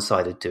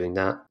downside of doing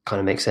that.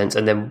 Kind of makes sense.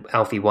 And then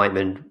Alfie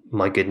Whiteman,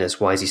 my goodness,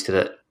 why is he still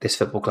at this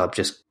football club?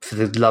 Just for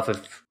the love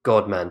of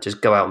God, man,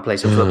 just go out and play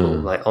some football.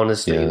 Like,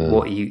 honestly,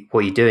 what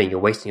are you doing? You're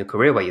wasting your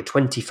career away. You're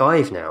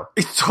 25 now.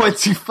 He's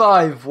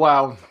 25.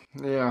 Wow.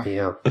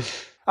 Yeah.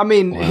 I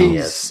mean,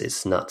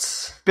 it's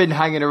nuts. Been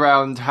hanging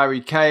around Harry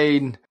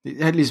Kane.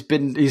 He's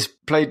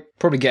played.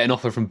 Probably get an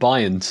offer from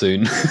Bayern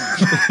soon.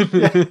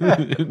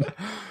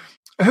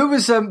 Who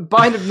was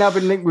Bayern have now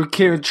been linked with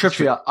Kieran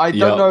Trippier? I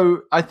don't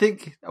know. I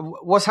think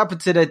what's happened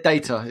to their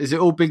data? Is it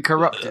all been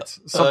corrupted?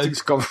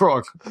 Something's gone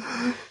wrong.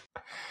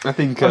 I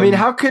think. I mean,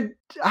 how can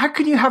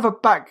you have a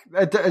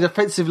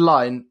defensive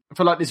line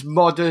for like this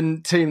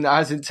modern team that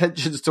has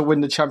intentions to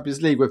win the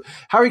Champions League with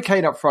Harry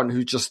Kane up front,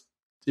 who just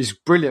is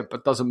brilliant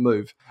but doesn't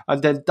move,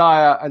 and then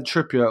Dyer and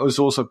Trippier is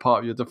also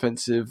part of your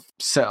defensive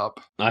setup?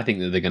 I think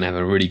that they're going to have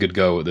a really good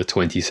go at the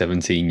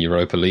 2017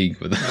 Europa League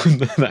with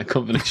that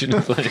combination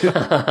of players.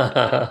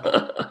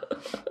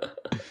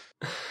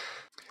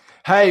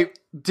 Hey,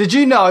 did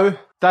you know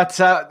that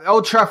at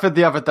Old Trafford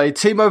the other day,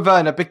 Timo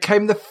Werner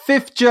became the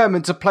 5th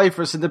German to play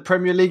for us in the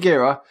Premier League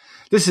era?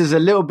 This is a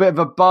little bit of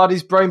a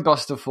Bardi's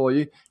brainbuster for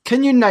you.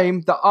 Can you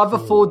name the other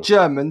 4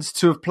 Germans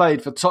to have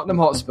played for Tottenham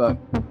Hotspur?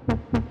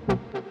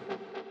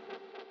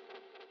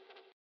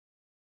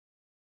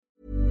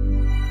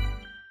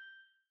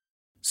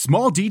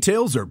 Small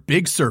details are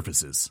big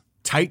surfaces.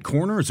 Tight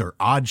corners are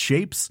odd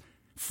shapes.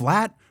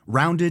 Flat,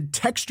 rounded,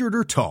 textured,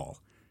 or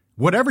tall.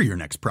 Whatever your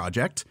next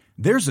project,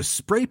 there's a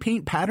spray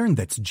paint pattern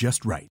that's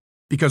just right.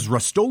 Because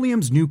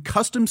Rust-Oleum's new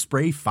Custom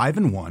Spray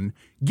 5-in-1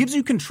 gives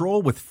you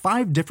control with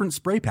 5 different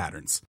spray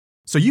patterns.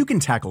 So you can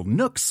tackle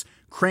nooks,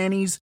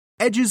 crannies,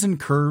 edges, and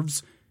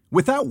curves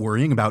without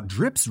worrying about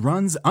drips,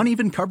 runs,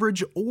 uneven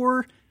coverage,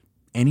 or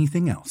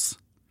anything else.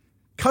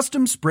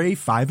 Custom Spray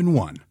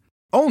 5-in-1.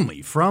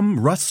 Only from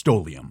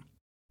Rust-Oleum.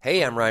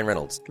 Hey, I'm Ryan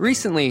Reynolds.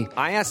 Recently,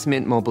 I asked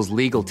Mint Mobile's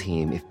legal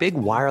team if big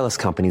wireless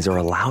companies are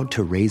allowed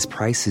to raise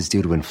prices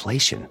due to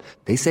inflation.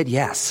 They said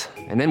yes.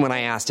 And then when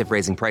I asked if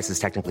raising prices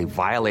technically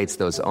violates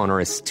those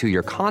onerous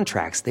 2-year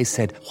contracts, they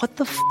said, "What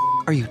the f***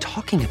 are you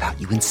talking about,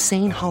 you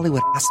insane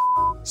Hollywood ass?"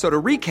 So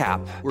to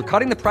recap, we're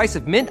cutting the price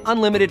of Mint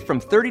Unlimited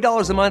from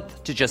 $30 a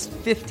month to just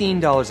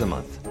 $15 a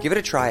month. Give it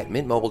a try at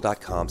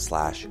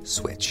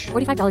mintmobile.com/switch.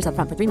 $45 up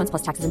front for 3 months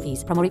plus taxes and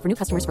fees. Promo rate for new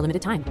customers for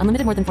limited time.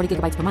 Unlimited more than 40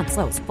 gigabytes per month.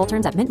 Slows full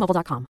terms at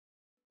mintmobile.com.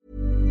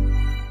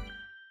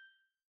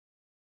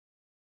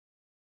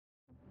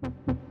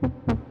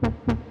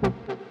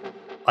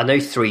 I know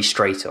 3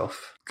 straight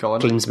off. Go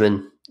on.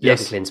 Klinsmann,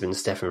 Yes. Jürgen Klinsmann,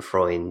 Stefan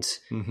Freund,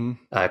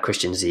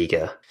 Christian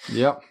Ziege.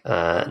 Yep.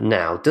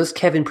 Now, does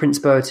Kevin Prince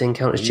Boateng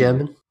count as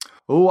German?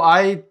 Oh,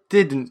 I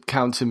didn't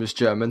count him as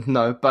German,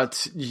 no,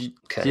 but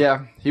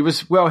yeah, he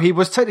was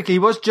technically, he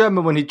was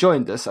German when he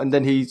joined us, and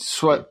then he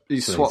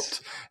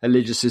swapped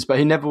allegiances, but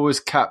he never was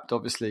capped,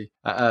 obviously,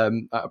 at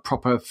a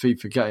proper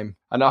FIFA game.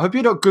 And I hope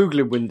you're not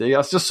Googling, Windy.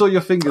 I just saw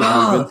your fingers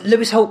moving.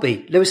 Lewis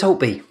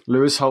Holtby.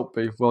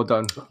 Well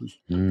done.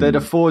 They're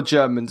the 4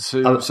 Germans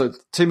so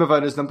team of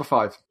owners number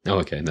 5. Oh,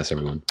 okay, that's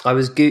everyone. I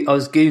was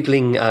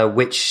Googling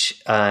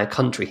which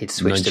country he'd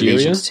switched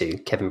allegiance to.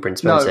 Kevin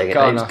Brinsberg. No, saying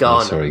Ghana. it was Ghana.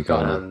 Oh, sorry,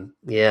 Ghana.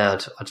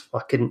 I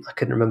couldn't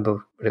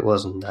remember what it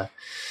was. And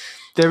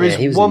There is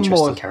he was one an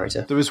interesting more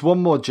character. There was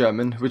one more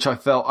German, which I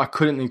felt I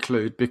couldn't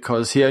include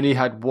because he only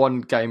had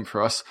one game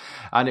for us,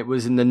 and it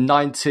was in the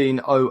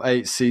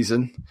 1908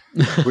 season,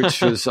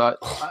 which was I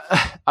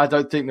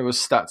don't think there was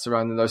stats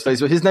around in those days.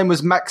 But his name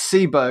was Max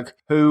Seberg,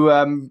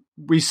 who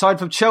we signed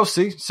from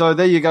Chelsea. So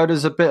there you go.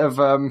 There's a bit of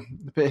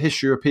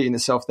history repeating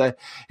itself there.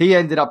 He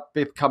ended up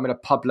becoming a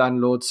pub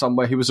landlord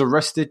somewhere. He was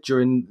arrested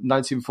during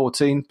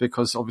 1914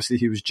 because obviously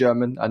he was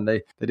German and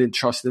they didn't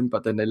trust him,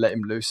 but then they let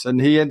him loose. And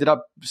he ended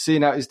up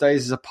seeing out his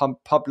days as a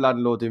pub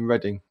landlord in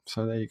Reading.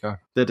 So there you go.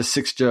 They're the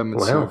 6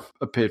 Germans who have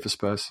appeared for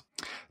Spurs.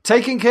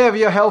 Taking care of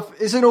your health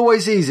isn't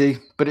always easy,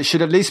 but it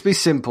should at least be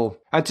simple.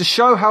 And to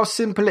show how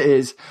simple it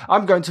is,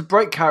 I'm going to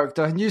break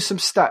character and use some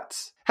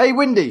stats. Hey,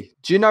 Windy,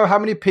 do you know how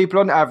many people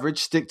on average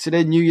stick to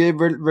their New Year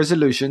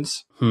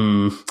resolutions?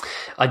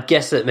 I'd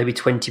guess that maybe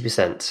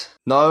 20%.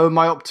 No,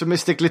 my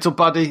optimistic little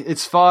buddy,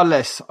 it's far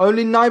less.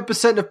 Only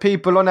 9% of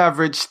people on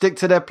average stick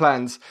to their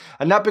plans.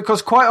 And that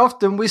because quite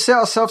often we set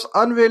ourselves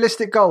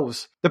unrealistic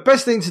goals. The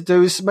best thing to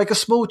do is make a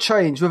small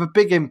change with a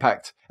big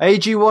impact.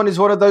 AG1 is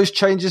one of those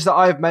changes that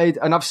I've made,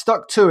 and I've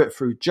stuck to it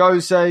through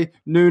Jose,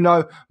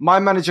 Nuno, my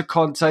manager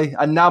Conte,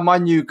 and now my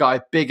new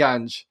guy, Big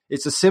Ange.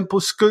 It's a simple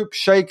scoop,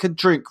 shake and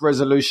drink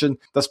resolution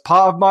that's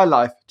part of my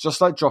life, just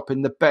like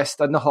dropping the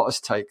best and the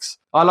hottest takes.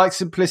 I like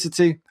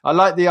simplicity, I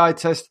like the eye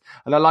test,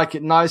 and I like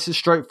it nice and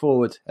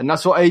straightforward. And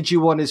that's what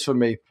AG1 is for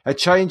me. A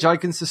change I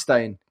can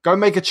sustain. Go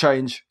make a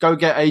change. Go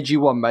get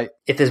AG1, mate.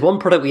 If there's one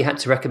product we had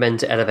to recommend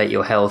to elevate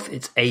your health,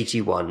 it's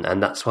AG1,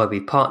 and that's why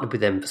we've partnered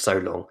with them for so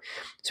long.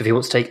 So if you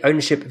want to take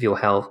ownership of your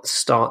health,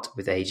 start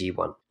with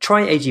AG1.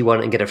 Try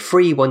AG1 and get a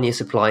free 1-year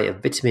supply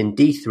of vitamin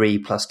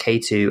D3 plus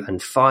K2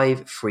 and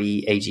 5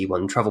 free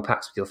AG1 travel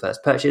packs with your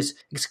first purchase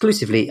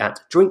exclusively at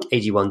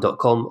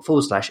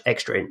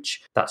drinkag1.com/extra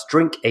inch. That's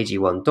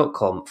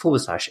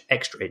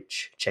drinkag1.com/extra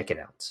inch. Check it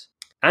out.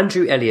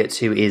 Andrew Elliott,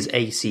 who is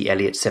AC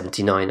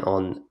Elliott79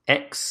 on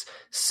X,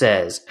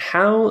 says,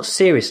 how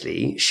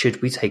seriously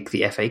should we take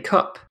the FA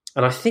Cup?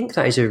 And I think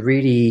that is a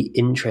really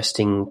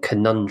interesting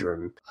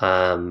conundrum.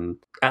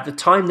 At the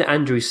time that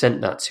Andrew sent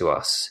that to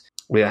us,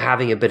 we were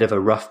having a bit of a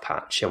rough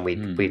patch and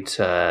we'd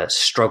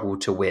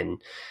struggled to win.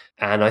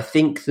 And I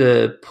think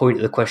the point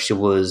of the question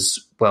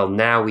was, well,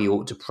 now we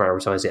ought to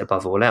prioritise it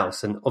above all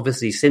else. And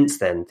obviously, since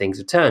then, things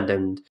have turned,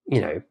 and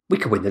we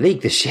could win the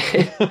league this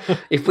year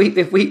if we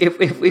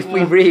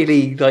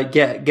really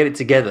get it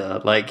together.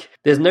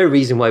 There's no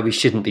reason why we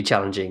shouldn't be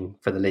challenging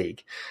for the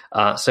league.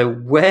 So,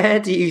 where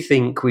do you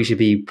think we should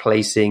be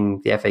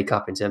placing the FA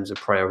Cup in terms of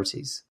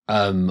priorities?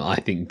 I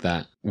think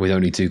that with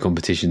only 2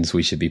 competitions,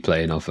 we should be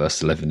playing our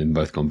first 11 in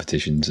both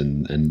competitions,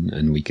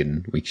 and we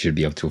should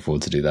be able to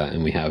afford to do that.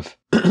 And we have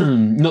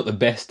not the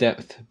best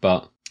depth,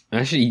 but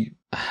actually.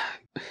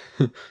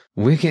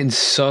 We're getting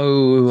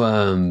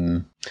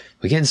so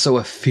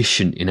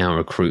efficient in our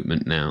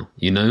recruitment now,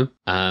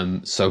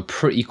 so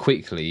pretty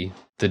quickly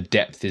the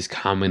depth is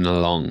coming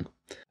along.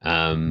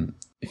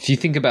 If you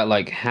think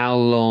about how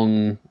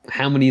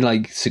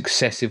many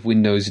successive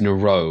windows in a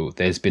row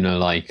there's been a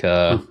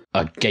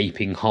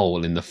gaping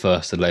hole in the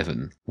first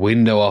 11,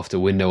 window after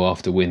window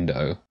after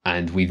window,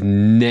 and we've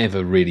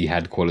never really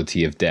had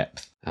quality of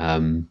depth.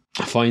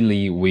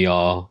 Finally we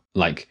are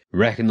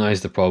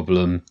recognize the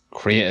problem,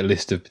 create a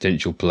list of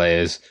potential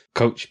players,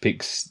 coach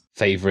picks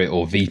favourite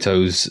or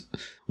vetoes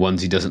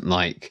ones he doesn't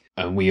like,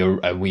 and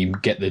we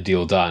get the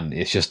deal done.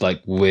 It's just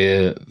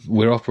we're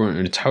operating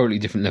at a totally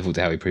different level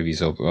to how we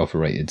previously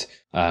operated.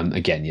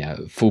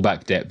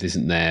 Fullback depth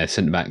isn't there,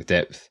 centre back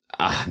depth.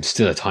 I'm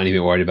still a tiny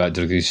bit worried about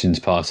Dragusin's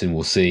passing.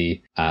 We'll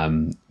see.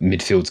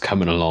 Midfield's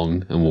coming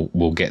along, and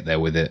we'll get there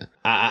with it.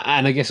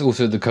 And I guess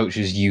also the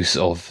coach's use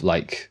of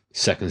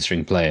second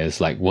string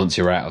players. Once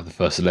you're out of the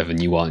first 11,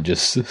 you aren't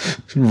just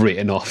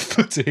written off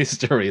to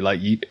history.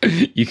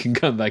 You can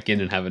come back in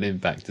and have an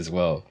impact as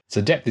well.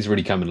 So depth is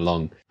really coming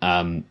along.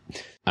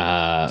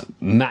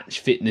 Match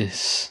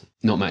fitness,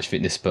 not match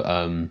fitness, but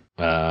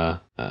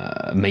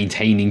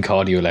maintaining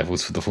cardio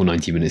levels for the full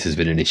 90 minutes has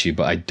been an issue,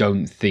 but I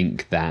don't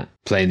think that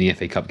playing the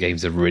FA Cup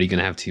games are really going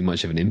to have too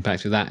much of an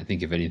impact with that. I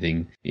think if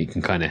anything, it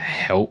can kind of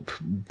help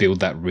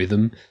build that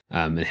rhythm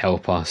and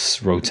help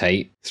us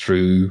rotate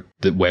through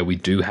where we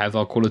do have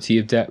our quality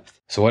of depth.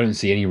 So I don't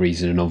see any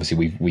reason, and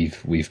obviously we've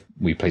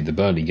played the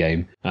Burnley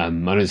game. I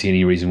don't see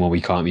any reason why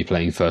we can't be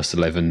playing first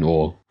 11,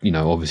 or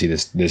obviously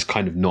there's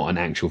kind of not an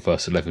actual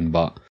first 11,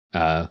 but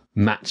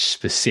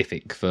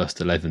match-specific first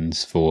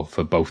 11s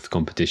for both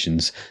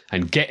competitions,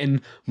 and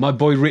getting my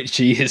boy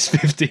Richie his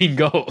 15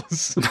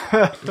 goals.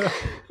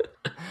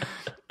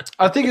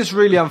 I think it's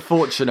really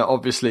unfortunate,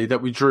 obviously,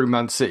 that we drew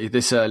Man City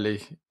this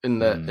early in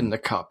the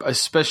cup,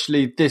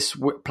 especially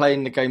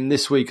playing the game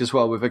this week as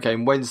well, with a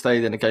game Wednesday,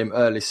 then a game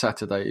early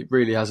Saturday. It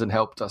really hasn't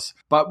helped us.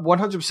 But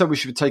 100% we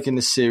should be taking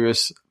this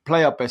serious,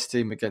 play our best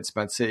team against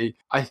Man City.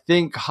 I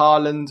think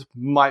Haaland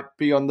might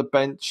be on the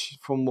bench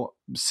from what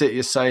City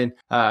is saying.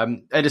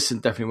 Edison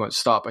definitely won't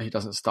start, but he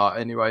doesn't start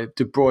anyway.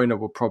 De Bruyne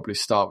will probably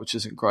start, which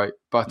isn't great.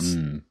 But,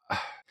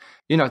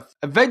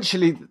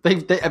 eventually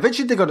they're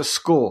going to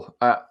score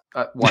at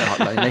White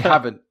Hart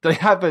Lane. They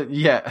haven't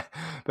yet,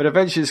 but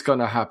eventually it's going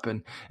to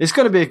happen. It's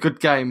going to be a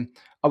good game.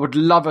 I would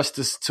love us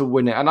to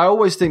win it. And I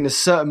always think there's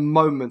certain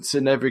moments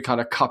in every kind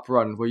of cup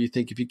run where you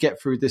think if you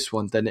get through this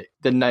one, then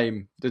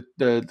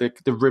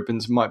the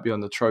ribbons might be on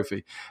the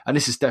trophy. And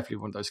this is definitely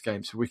one of those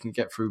games where we can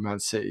get through Man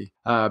City.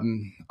 I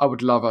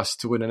would love us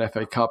to win an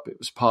FA Cup. It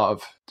was part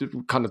of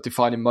the kind of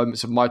defining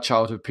moments of my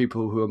childhood.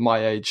 People who are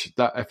my age,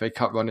 that FA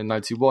Cup run in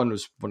 91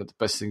 was one of the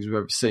best things we've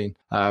ever seen.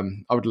 I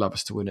would love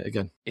us to win it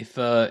again. If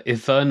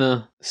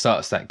Werner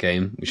starts that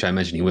game, which I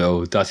imagine he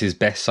will, does his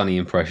best Sonny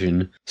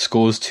impression,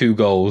 scores 2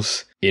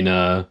 goals in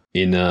an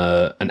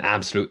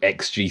absolute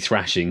XG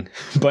thrashing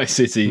by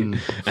City,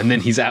 and then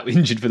he's out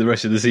injured for the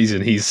rest of the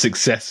season, he's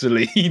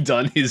successfully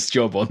done his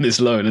job on this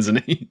loan,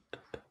 hasn't he?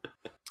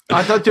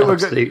 I don't think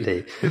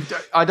Absolutely.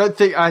 I don't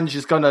think Ange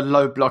is going to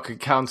low block and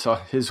counter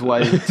his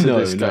way to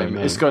this game.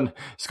 No. It's going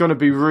to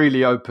be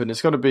really open.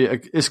 It's going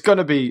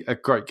to be a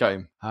great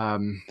game. I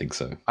think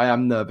so. I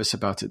am nervous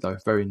about it though.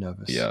 Very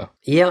nervous. Yeah.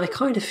 I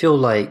kind of feel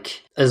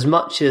like as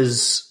much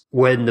as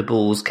when the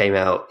balls came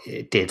out,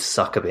 it did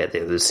suck a bit.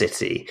 It was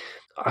City.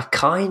 I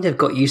kind of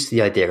got used to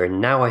the idea,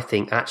 and now I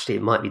think actually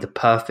it might be the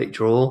perfect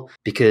draw,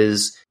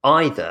 because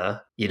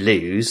either you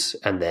lose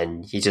and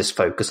then you just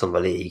focus on the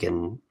league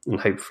and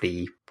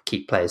hopefully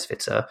keep players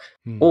fitter,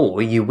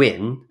 or you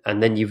win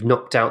and then you've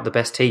knocked out the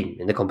best team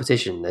in the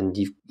competition, and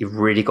you've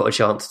really got a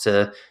chance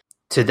to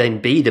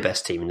then be the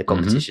best team in the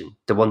competition,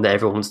 the one that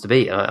everyone wants to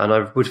be. And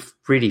I would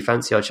really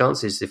fancy our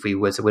chances if we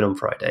were to win on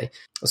Friday.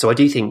 So I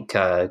do think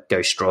go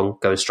as strong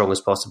as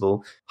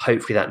possible.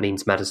 Hopefully that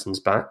means Maddison's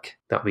back.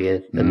 That'll be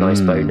a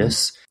nice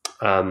bonus.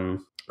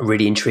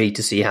 Really intrigued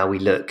to see how we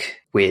look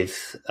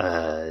with,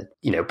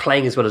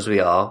 playing as well as we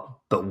are,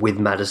 but with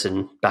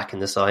Maddison back in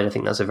the side. I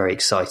think that's a very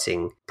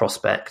exciting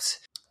prospect.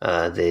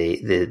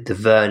 The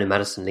Verne and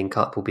Maddison link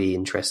up will be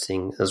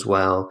interesting as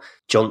well.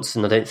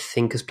 Johnson, I don't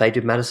think, has played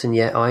with Maddison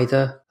yet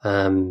either.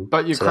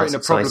 But you're creating a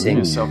problem in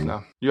yourself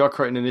now. You are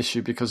creating an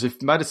issue, because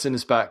if Maddison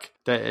is back,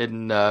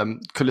 then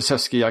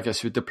Kulusevski, I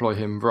guess, would deploy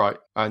him right,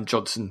 and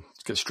Johnson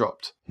gets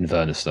dropped. And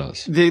Werner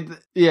starts. The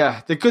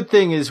good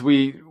thing is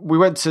we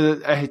went to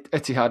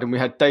Etihad and we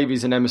had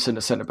Davies and Emerson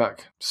at centre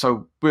back,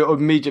 so we got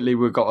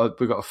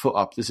a foot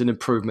up. There's an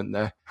improvement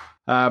there.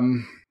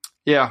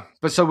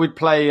 But so we'd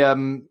play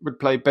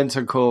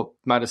Bentancur,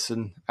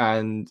 Maddison,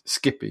 and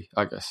Skippy,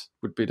 I guess,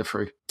 would be the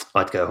 3.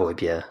 I'd go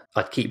Højbjerg.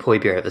 I'd keep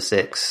Højbjerg at the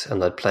 6,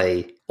 and I'd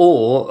play,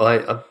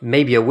 or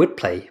maybe I would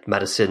play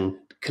Maddison,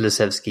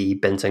 Kulusevski,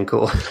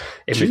 Bentancur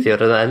in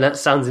midfield, and that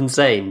sounds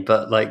insane,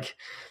 but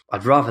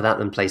I'd rather that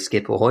than play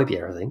Skip or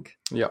Højbjerg, I think.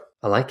 Yeah,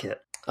 I like it.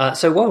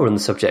 So while we're on the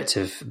subject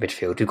of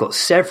midfield, we've got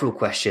several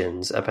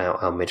questions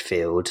about our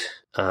midfield.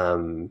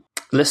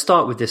 Let's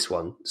start with this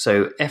one.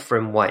 So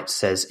Ephraim White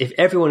says, if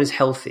everyone is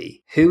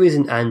healthy, who is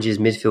in Ange's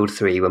midfield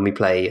 3 when we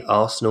play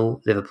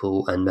Arsenal,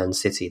 Liverpool and Man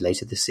City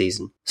later this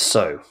season?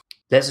 So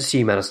let's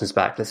assume Maddison's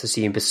back. Let's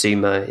assume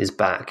Basuma is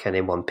back and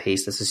in one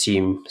piece. Let's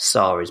assume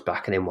Sarr is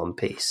back and in one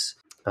piece.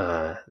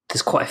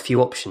 There's quite a few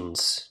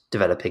options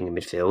developing in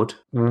midfield.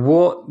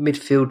 What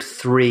midfield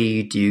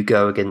 3 do you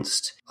go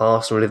against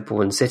Arsenal,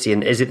 Liverpool and City?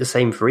 And is it the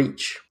same for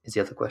each, is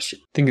the other question.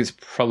 I think it's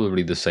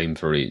probably the same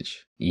for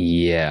each.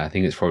 Yeah, I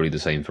think it's probably the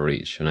same for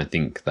each. And I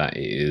think that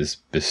it is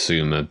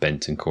Basuma,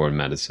 Bentancur and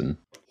Maddison.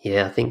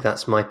 Yeah, I think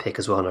that's my pick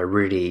as well. And I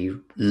really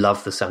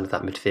love the sound of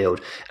that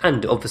midfield.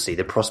 And obviously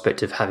the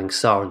prospect of having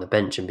Sarr on the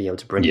bench and being able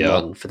to bring him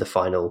on for the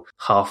final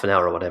half an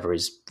hour or whatever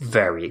is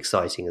very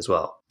exciting as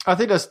well. I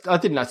think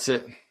that's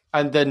it.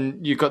 And then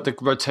you got the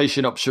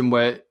rotation option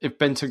where if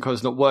Bentancur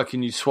is not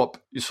working, you swap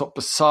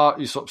Sarr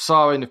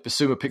in. If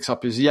Basuma picks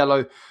up his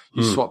yellow,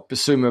 you swap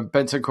Basuma and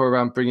Bentancur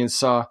around, bring in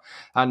Sarr.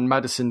 And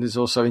Maddison is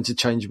also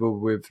interchangeable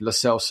with Lo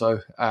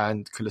Celso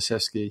and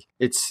Kulusevski.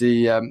 It's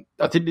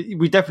I think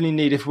we definitely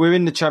need, if we're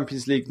in the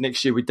Champions League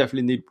next year, we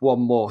definitely need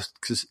one more,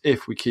 because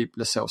if we keep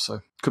Lo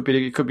Celso. Could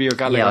be your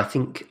Gallagher. I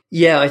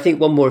think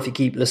one more if you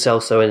keep Lo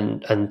Celso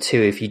and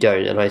 2 if you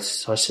don't. And I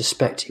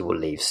suspect he will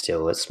leave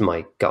still. That's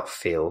my gut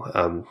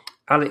feel.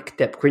 Alec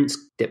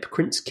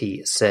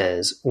Depkrinsky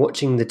says,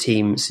 watching the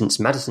team since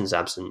Maddison's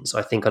absence,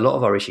 I think a lot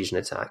of our issues in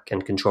attack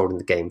and controlling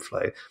the game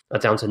flow are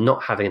down to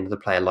not having another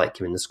player like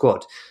him in the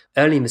squad.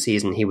 Early in the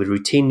season, he would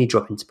routinely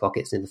drop into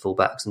pockets near the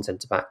fullbacks and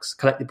centre-backs,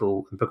 collect the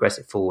ball and progress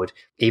it forward,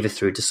 either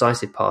through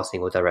decisive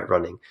passing or direct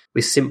running.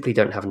 We simply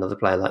don't have another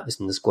player like this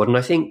in the squad. And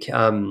I think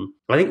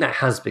that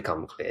has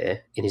become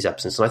clear in his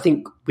absence. And I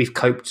think we've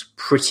coped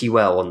pretty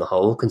well on the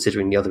whole,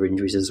 considering the other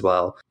injuries as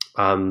well.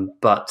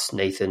 But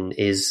Nathan,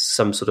 is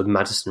some sort of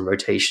Maddison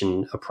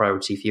rotation a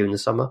priority for you in the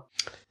summer?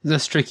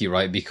 That's tricky,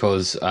 right?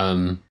 Because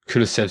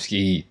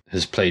Kulusevski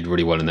has played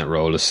really well in that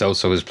role. Lo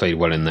Celso has played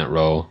well in that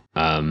role.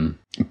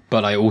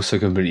 But I also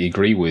completely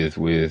agree with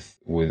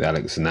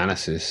Alex's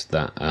analysis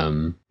that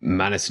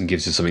Maddison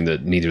gives us something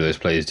that neither of those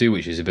players do,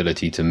 which is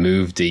ability to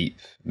move deep,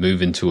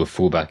 move into a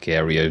fullback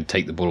area,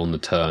 take the ball on the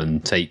turn,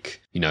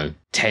 take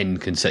 10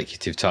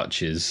 consecutive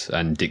touches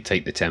and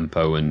dictate the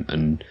tempo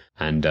and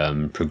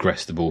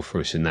progress the ball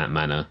for us in that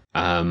manner.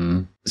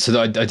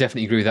 So I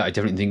definitely agree with that. I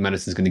definitely think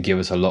Maddison's going to give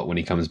us a lot when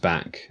he comes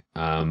back.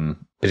 But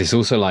it's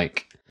also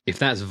like, if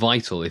that's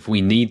vital, if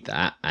we need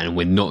that, and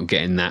we're not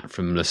getting that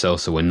from Lo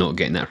Celso, we're not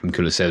getting that from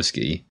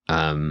Kulusevski,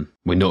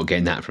 we're not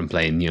getting that from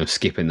playing,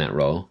 Skip in that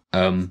role.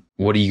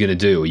 What are you going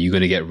to do? Are you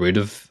going to get rid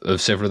of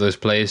several of those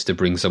players to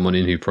bring someone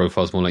in who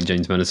profiles more like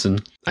James Maddison?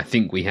 I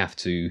think we have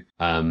to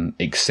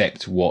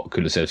accept what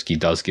Kulusevski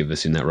does give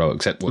us in that role,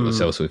 accept what Lo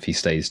Celso, if he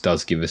stays,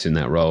 does give us in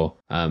that role,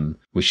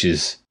 which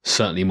is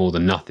certainly more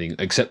than nothing,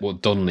 except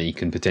what Donnelly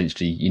can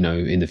potentially,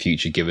 in the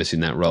future give us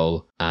in that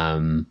role,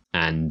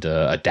 and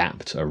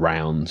adapt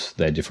around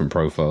their different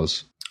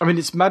profiles. I mean,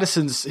 it's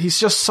Maddison's. He's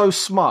just so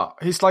smart.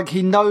 He's like,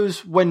 he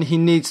knows when he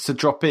needs to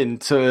drop in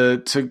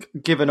to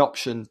give an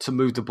option to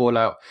move the ball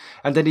out,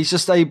 and then he's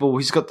just able.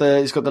 He's got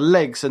the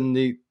legs and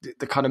the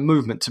kind of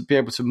movement to be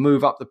able to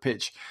move up the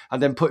pitch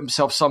and then put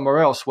himself somewhere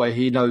else where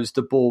he knows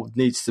the ball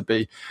needs to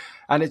be.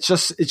 And it's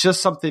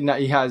just something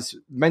that he has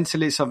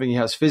mentally, something he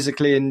has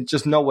physically, and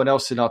just no one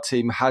else in our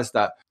team has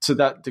that to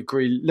that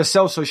degree. Lo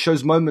Celso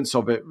shows moments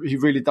of it. He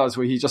really does,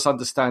 where he just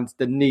understands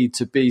the need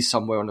to be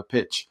somewhere on the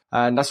pitch.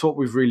 And that's what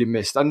we've really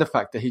missed. And the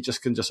fact that he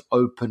just can just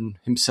open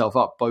himself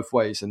up both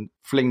ways and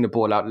fling the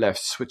ball out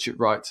left, switch it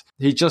right.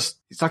 He's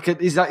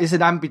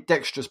an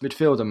ambidextrous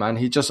midfielder, man.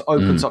 He just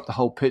opens up the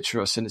whole pitch for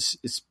us, and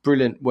it's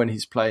brilliant when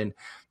he's playing.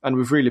 And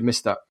we've really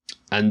missed that.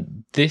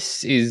 And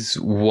this is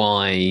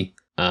why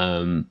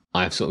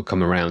I've sort of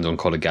come around on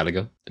Conor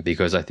Gallagher,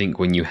 because I think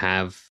if you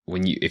have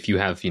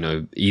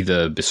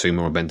either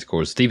Bissouma or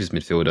Bentancur as deepest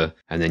midfielder,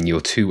 and then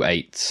your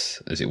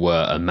 2-8s, as it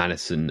were, are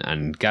Maddison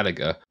and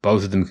Gallagher,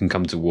 both of them can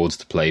come towards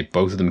the play,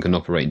 both of them can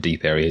operate in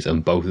deep areas,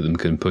 and both of them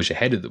can push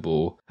ahead of the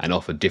ball and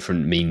offer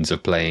different means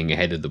of playing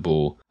ahead of the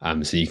ball.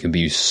 So you can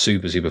be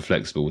super, super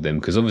flexible with them,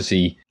 because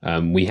obviously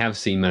we have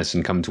seen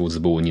Maddison come towards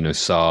the ball and,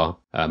 Sarr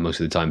most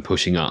of the time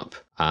pushing up.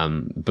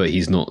 But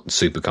he's not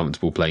super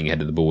comfortable playing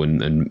ahead of the ball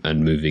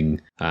and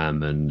moving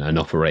and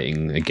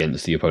operating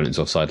against the opponent's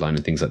offside line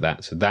and things like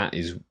that. So that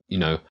is,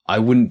 I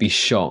wouldn't be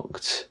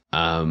shocked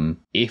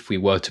if we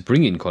were to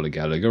bring in Conor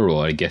Gallagher,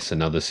 or I guess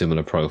another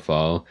similar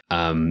profile,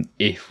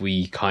 if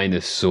we kind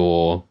of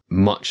saw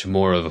much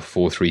more of a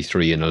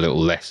 4-3-3 and a little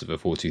less of a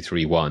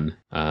 4-2-3-1.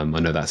 I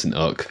know that's an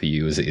irk for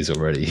you as it is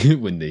already,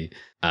 Windy.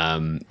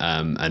 And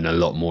a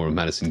lot more of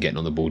Maddison getting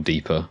on the ball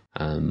deeper.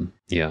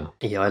 Yeah,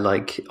 I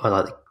like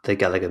the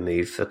Gallagher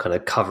move for kind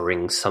of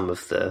covering some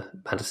of the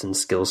Maddison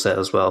skill set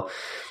as well.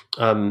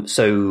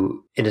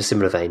 So in a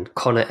similar vein,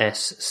 Connor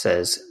S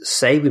says,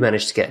 say we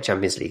manage to get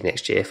Champions League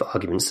next year, for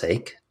argument's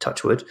sake,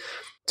 touch wood,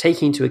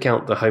 taking into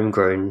account the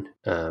homegrown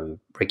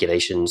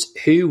regulations,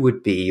 who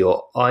would be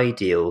your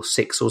ideal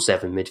 6 or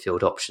 7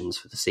 midfield options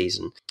for the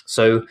season?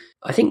 So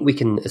I think we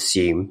can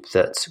assume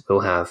that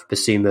we'll have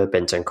Bissouma,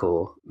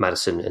 Bentancur,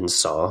 Maddison and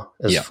Sarr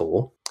as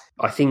 4.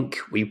 I think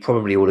we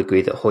probably all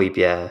agree that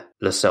Højbjerg,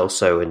 Lo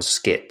Celso and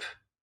Skip,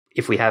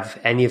 if we have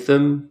any of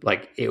them,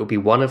 it will be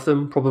one of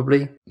them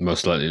probably.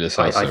 Most likely Lo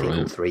Celso, I think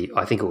all three.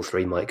 I think all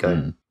 3 might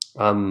go.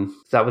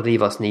 That would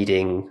leave us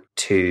needing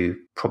 2,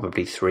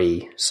 probably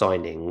 3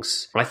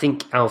 signings. I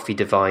think Alfie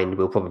Devine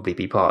will probably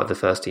be part of the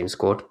first team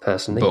squad,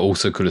 personally. But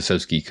also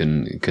Kulusevski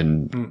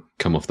can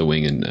come off the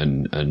wing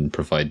and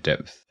provide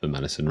depth for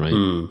Maddison,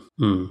 right?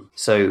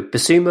 So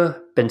Bissouma,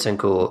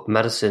 Bentancur,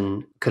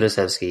 Maddison,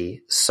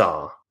 Kulusevski,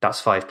 Sarr. That's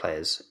 5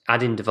 players.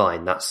 Add in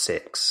Devine, that's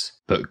 6.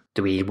 But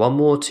do we need 1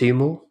 more, 2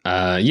 more?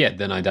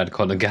 Then I'd add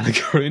Conor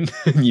Gallagher in.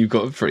 You've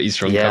got pretty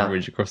strong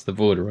coverage across the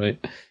board,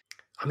 right?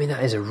 I mean,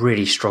 that is a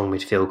really strong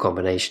midfield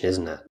combination,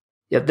 isn't it?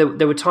 Yeah,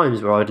 there were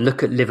times where I'd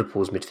look at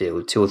Liverpool's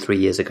midfield 2 or 3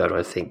 years ago and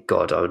I'd think,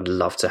 God, I would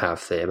love to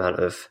have the amount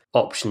of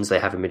options they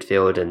have in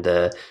midfield and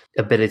the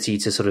ability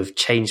to sort of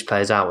change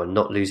players out and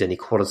not lose any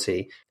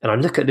quality. And I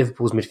look at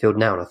Liverpool's midfield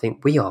now and I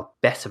think we are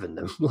better than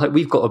them.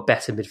 We've got a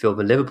better midfield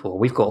than Liverpool.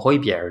 We've got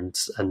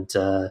Højbjerg and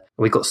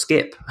we've got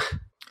Skip.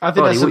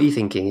 Ronnie, what are you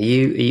thinking? Are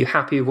you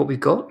happy with what we've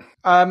got?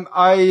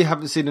 I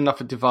haven't seen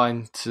enough of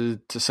Divine to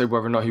say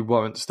whether or not he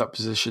warrants that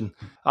position.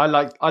 I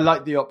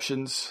like the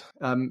options.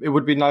 It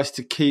would be nice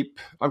to keep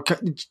Lo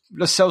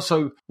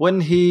Celso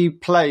when he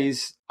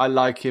plays. I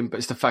like him, but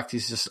it's the fact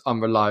he's just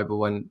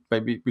unreliable, and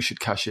maybe we should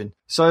cash in.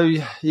 So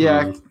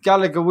yeah,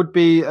 Gallagher would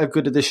be a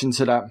good addition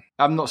to that.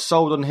 I'm not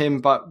sold on him,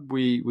 but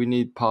we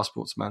need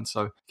passports, man.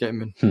 So get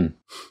him in.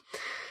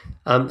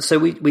 So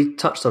we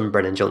touched on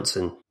Brennan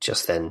Johnson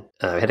just then.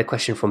 We had a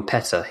question from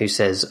Petter who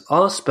says,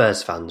 are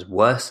Spurs fans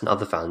worse than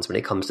other fans when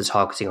it comes to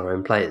targeting our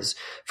own players?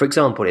 For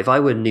example, if I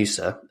were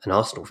Noosa, an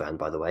Arsenal fan,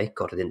 by the way,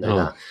 God, I didn't know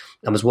that,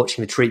 and was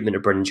watching the treatment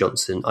of Brennan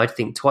Johnson, I'd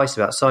think twice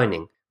about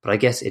signing. But I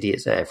guess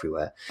idiots are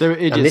everywhere. There are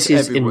idiots and this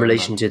is in everywhere,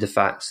 relation man. to the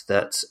fact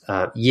that,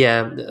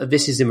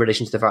 this is in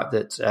relation to the fact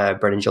that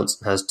Brennan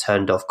Johnson has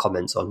turned off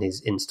comments on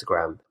his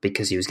Instagram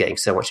because he was getting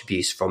so much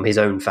abuse from his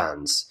own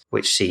fans,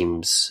 which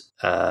seems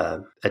a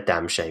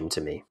damn shame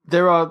to me.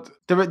 There are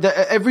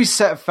every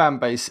set of fan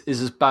base is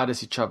as bad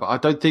as each other. I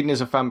don't think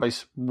there's a fan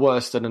base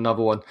worse than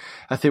another one.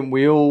 I think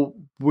we've all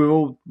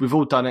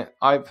done it.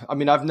 I've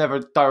never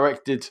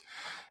directed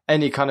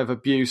any kind of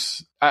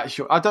abuse at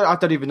your, I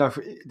don't even know if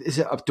is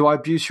it. Do I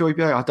abuse Shoaib?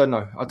 I don't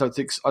know. I don't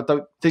think so. I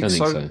don't think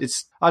so.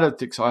 I don't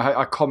think so.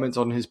 I comment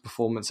on his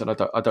performance and I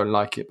don't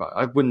like it, but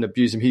I wouldn't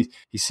abuse him.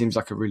 He seems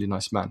like a really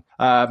nice man.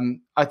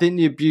 I think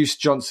the abuse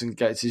Johnson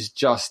gets is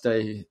just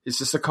a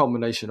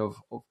culmination of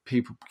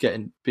people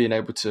being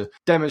able to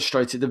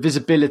demonstrate it. The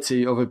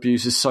visibility of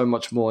abuse is so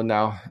much more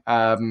now.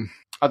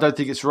 I don't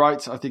think it's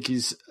right. I think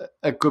he's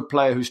a good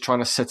player who's trying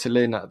to settle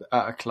in at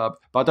a club.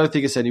 But I don't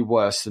think it's any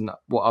worse than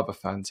what other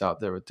fans out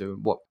there are doing,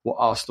 what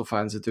Arsenal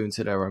fans are doing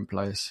to their own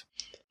players.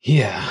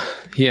 Yeah.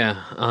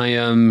 I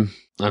don't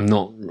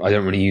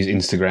really use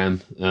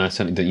Instagram. I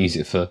certainly don't use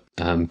it for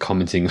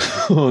commenting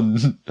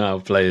on our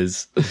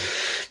players'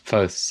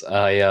 posts.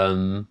 I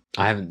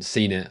haven't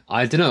seen it.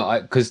 I don't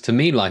know, because to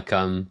me,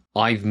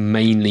 I've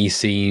mainly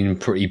seen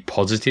pretty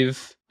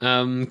positive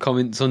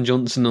comments on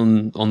Johnson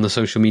on the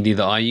social media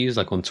that I use,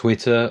 like on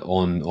Twitter,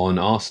 on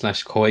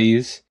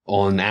r/Coys,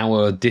 on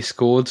our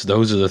Discords.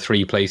 Those are the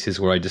three places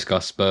where I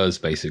discuss Spurs,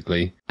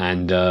 basically.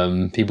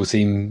 And people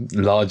seem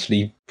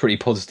largely pretty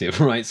positive,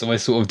 right? So I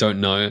sort of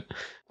don't know.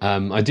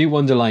 I do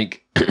wonder,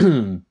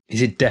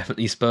 is it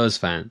definitely Spurs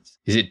fans?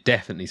 Is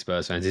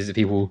it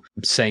people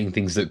saying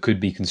things that could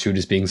be construed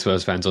as being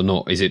Spurs fans or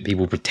not? Is it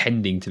people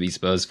pretending to be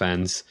Spurs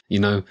fans?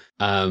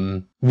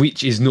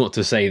 Which is not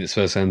to say that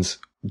Spurs fans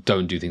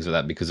don't do things like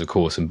that, because of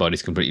course, and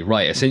Buddy's completely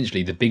right.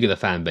 Essentially, the bigger the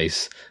fan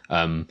base,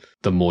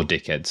 the more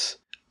dickheads.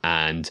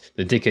 And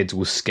the dickheads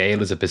will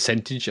scale as a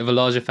percentage of a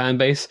larger fan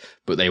base,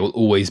 but they will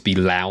always be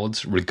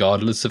loud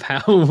regardless of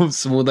how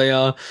small they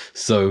are.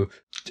 So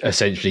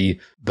essentially,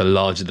 the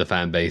larger the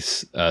fan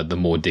base, the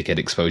more dickhead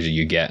exposure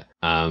you get.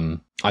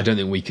 I don't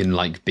think we can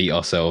beat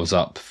ourselves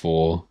up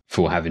for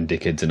having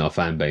dickheads in our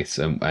fan base,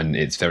 and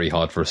it's very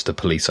hard for us to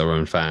police our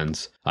own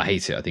fans. I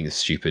hate it. I think it's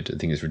stupid. I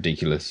think it's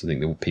ridiculous. I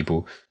think the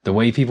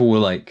way people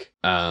will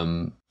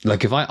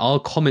if I'll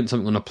comment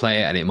something on a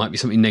player and it might be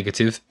something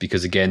negative,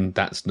 because again,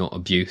 that's not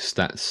abuse.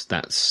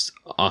 That's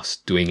us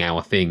doing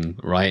our thing,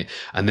 right?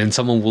 And then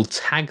someone will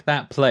tag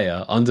that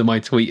player under my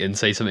tweet and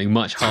say something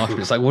much harsher.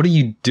 It's like, what are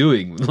you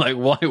doing?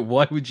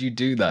 Why would you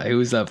do that? Who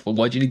is that for?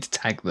 Why do you need to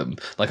tag them?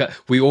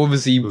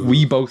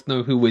 We both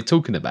know who we're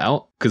talking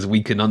about because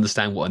we can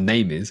understand what a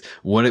name is.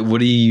 What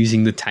are you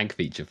using the tag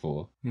feature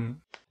for?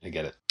 I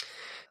get it.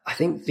 I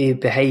think the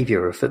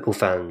behaviour of football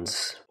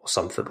fans, or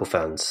some football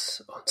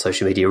fans on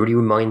social media, really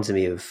reminds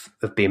me of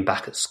being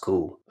back at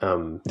school.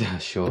 Yeah,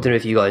 sure. I don't know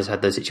if you guys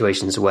had those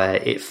situations where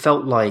it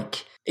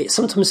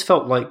sometimes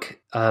felt like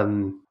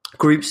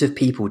groups of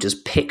people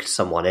just picked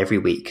someone every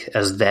week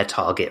as their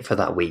target for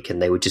that week,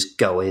 and they would just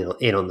go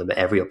in on them at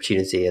every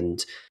opportunity.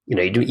 And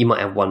you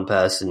might have one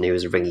person who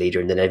was a ringleader,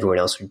 and then everyone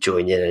else would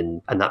join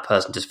in, and that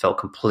person just felt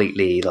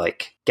completely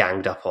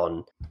ganged up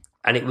on.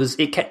 And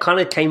it kind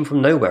of came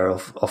from nowhere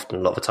often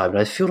a lot of the time. And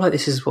I feel like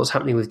this is what's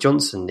happening with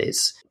Johnson.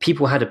 It's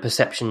people had a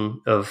perception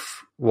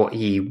of what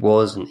he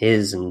was and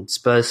is, and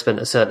Spurs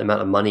spent a certain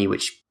amount of money,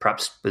 which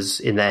perhaps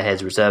was in their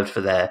heads reserved for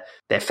their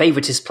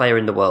favoritist player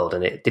in the world,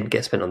 and it didn't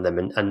get spent on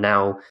them. And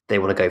now they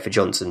want to go for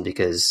Johnson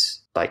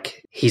because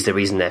he's the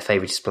reason their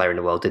favoritist player in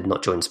the world did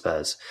not join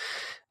Spurs.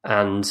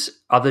 And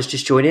others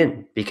just join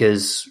in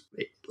because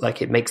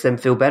it makes them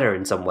feel better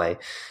in some way.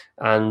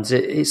 And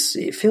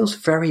it feels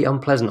very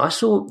unpleasant.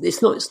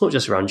 It's not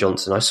just around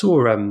Johnson. I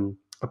saw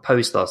a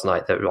post last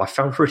night that I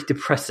found really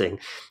depressing,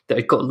 that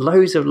it got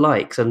loads of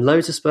likes, and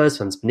loads of Spurs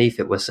fans beneath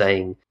it were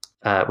saying,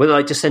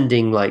 just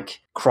sending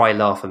cry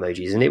laugh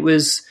emojis. And it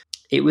was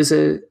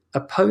a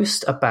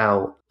post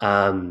about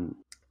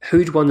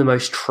who'd won the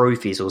most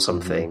trophies or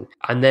something.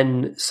 Mm-hmm. And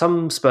then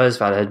some Spurs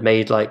fan had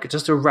made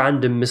just a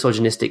random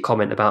misogynistic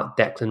comment about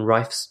Declan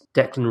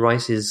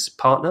Rice's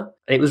partner.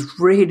 And it was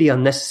really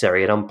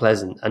unnecessary and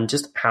unpleasant, and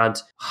just had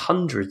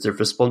hundreds of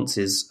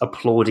responses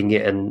applauding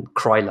it and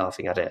cry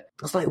laughing at it.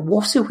 I was like,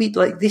 what are we,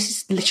 like, this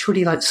is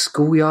literally like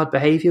schoolyard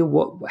behaviour.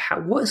 What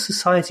has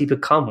society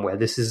become where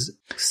this is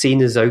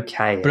seen as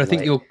okay? But I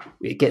think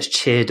it gets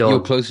cheered on.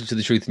 You're closer to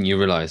the truth than you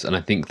realise, and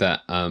I think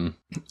that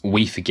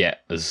we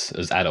forget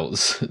as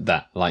adults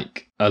that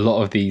like a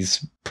lot of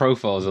these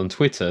profiles on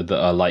Twitter that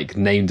are like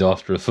named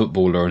after a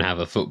footballer and have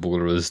a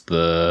footballer as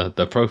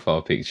the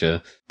profile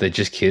picture, they're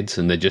just kids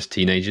and they're just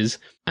teenagers,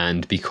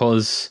 and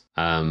because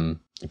of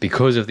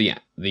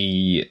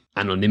the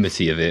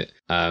anonymity of it,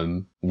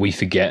 we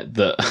forget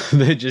that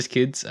they're just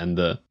kids and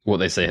that what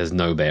they say has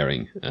no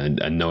bearing and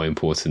no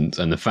importance.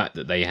 And the fact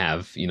that they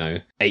have,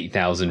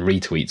 8,000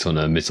 retweets on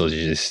a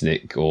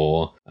misogynistic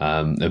or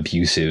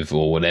abusive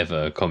or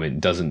whatever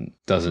comment doesn't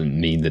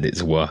mean that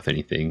it's worth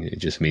anything. It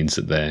just means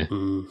that they're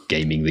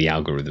gaming the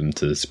algorithm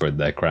to spread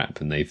their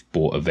crap, and they've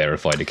bought a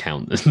verified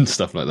account and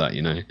stuff like that,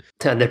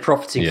 And they're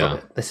profiting from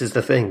it. This is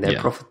the thing.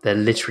 They're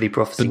literally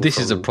profiting. But this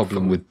is a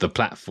problem with the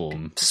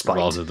platform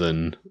rather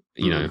than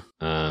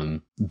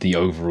the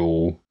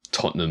overall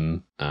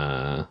Tottenham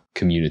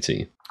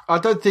community. I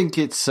don't think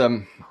it's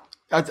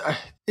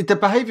the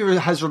behaviour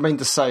has remained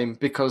the same,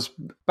 because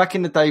back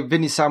in the day,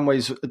 Vinny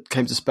Samways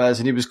came to Spurs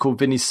and he was called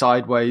Vinny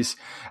Sideways,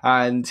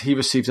 and he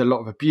received a lot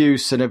of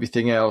abuse and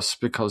everything else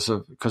because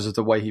of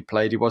the way he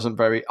played. He wasn't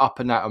very up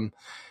and at 'em,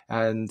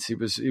 and he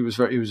was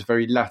a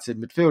very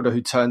Latin midfielder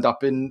who turned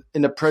up in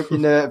a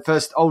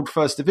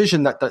first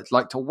division that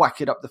liked to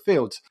whack it up the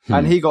field,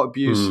 and he got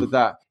abused for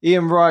that.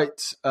 Ian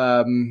Wright,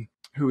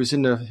 who was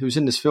in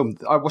this film.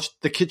 I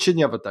watched The Kitchen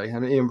the other day,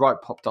 and Ian Wright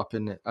popped up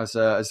in it as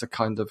a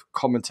kind of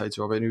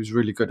commentator of it, and he was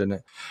really good in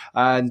it.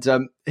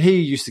 And he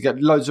used to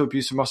get loads of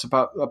abuse from us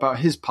about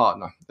his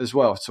partner as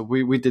well. So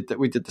we did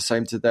the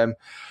same to them,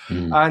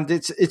 and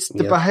it's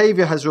the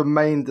behaviour has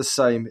remained the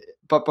same.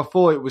 But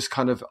before, it was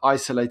kind of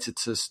isolated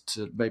to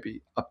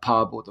maybe a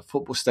pub or the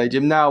football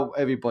stadium. Now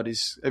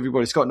everybody's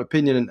got an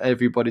opinion, and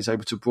everybody's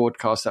able to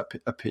broadcast that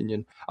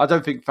opinion. I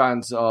don't think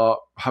fans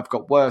have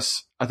got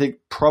worse. I think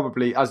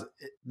probably as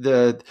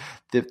the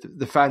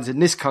fans in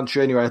this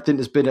country anyway, I think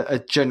there's been a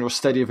general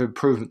steady of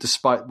improvement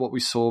despite what we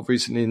saw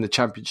recently in the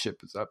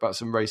Championship about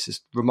some racist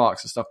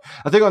remarks and stuff.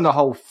 I think on the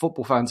whole,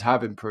 football fans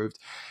have improved.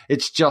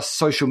 It's just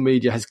social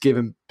media has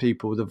given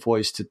people the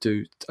voice to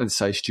do and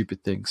say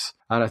stupid things.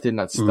 And I think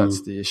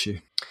that's the issue.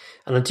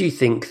 And I do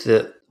think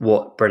that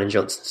what Brennan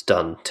Johnson's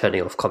done,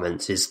 turning off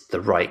comments, is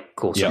the right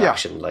course of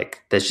action.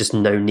 Like, there's just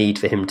no need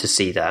for him to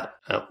see that.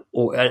 And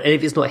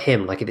if it's not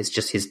him, like if it's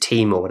just his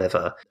team or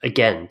whatever,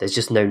 again, there's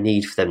just no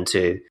need for them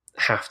to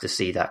have to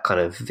see that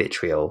kind of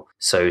vitriol.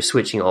 So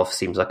switching off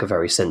seems like a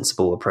very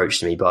sensible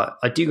approach to me. But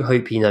I do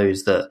hope he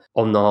knows that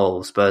on the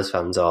whole, Spurs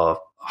fans are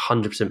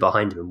 100%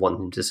 behind him and want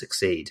him to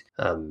succeed.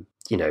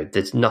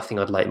 There's nothing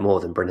I'd like more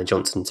than Brennan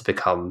Johnson to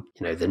become,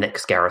 the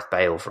next Gareth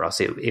Bale for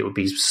us. It would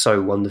be so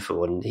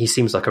wonderful. And he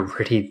seems like a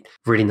really,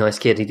 really nice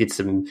kid. He did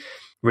some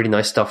really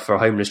nice stuff for a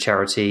homeless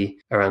charity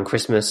around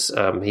Christmas.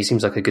 He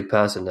seems like a good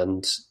person.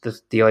 And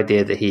the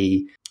idea that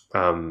he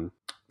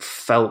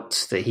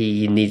felt that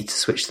he needed to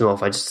switch them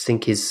off, I just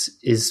think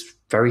is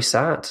very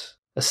sad.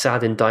 A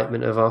sad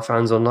indictment of our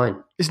fans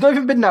online. It's not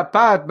even been that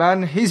bad,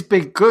 man. He's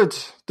been good.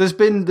 There's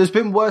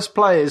been worse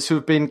players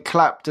who've been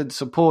clapped and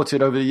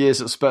supported over the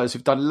years at Spurs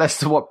who've done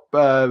less than what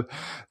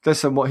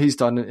he's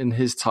done in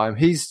his time.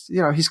 He's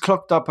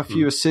clocked up a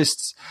few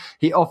assists.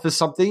 He offers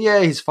something.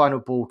 Yeah, his final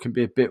ball can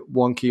be a bit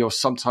wonky, or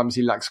sometimes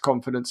he lacks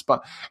confidence,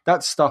 but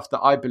that's stuff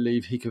that I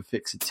believe he can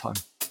fix in time.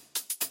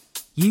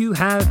 You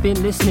have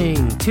been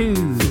listening to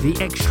The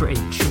Extra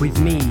Inch with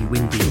me,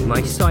 Windy,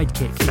 my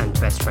sidekick and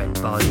best friend,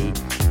 Barney,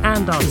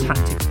 and our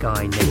tactics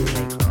guy,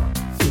 Nathan A. Clark.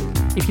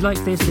 If you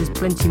like this, there's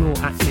plenty more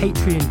at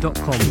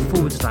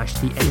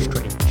patreon.com/The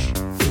Extra Inch.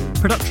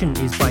 Production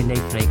is by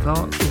Nathan A.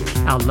 Clark.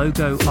 Our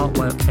logo,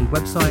 artwork and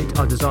website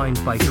are designed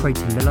by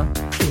Trayton Miller.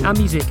 Our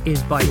music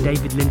is by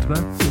David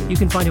Lindmer. You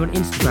can find him on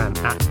Instagram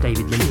at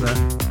David Lindmer.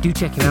 Do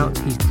check him out,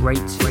 he's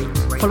great.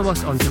 Follow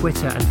us on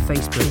Twitter and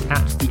Facebook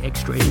at The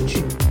Extra Inch.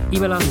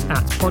 Email us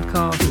at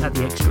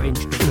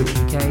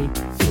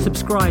podcast@theextrainch.co.uk.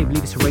 Subscribe,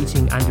 leave us a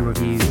rating and a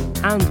review.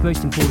 And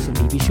most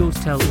importantly, be sure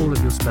to tell all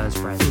of your Spurs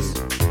friends.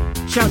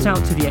 Shout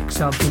out to the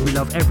ex-subs, we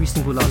love every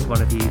single last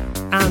one of you.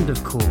 And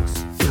of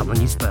course, come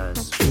on you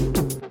Spurs.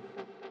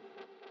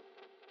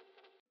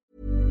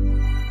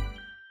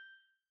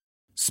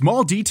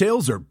 Small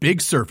details are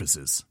big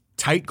surfaces.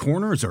 Tight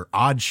corners are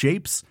odd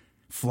shapes.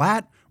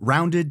 Flat,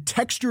 rounded,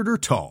 textured, or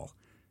tall.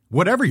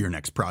 Whatever your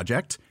next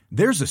project,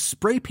 there's a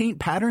spray paint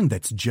pattern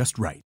that's just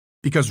right.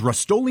 Because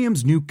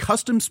Rust-Oleum's new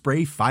Custom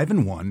Spray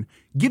 5-in-1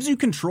 gives you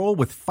control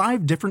with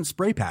 5 different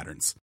spray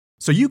patterns.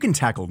 So you can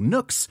tackle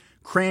nooks,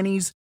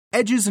 crannies,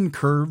 edges, and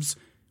curves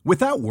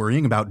without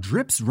worrying about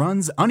drips,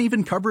 runs,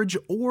 uneven coverage,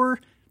 or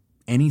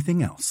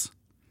anything else.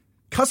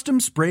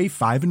 Custom Spray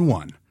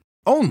 5-in-1.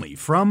 Only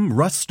from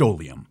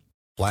Rust-Oleum.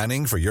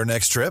 Planning for your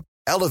next trip?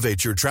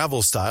 Elevate your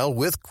travel style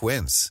with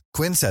Quince.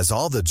 Quince has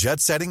all the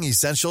jet-setting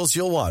essentials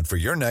you'll want for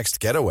your next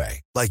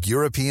getaway, like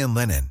European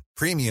linen,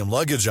 premium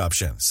luggage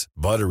options,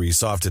 buttery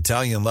soft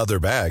Italian leather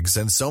bags,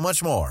 and so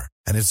much more.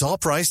 And it's all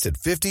priced at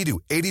 50 to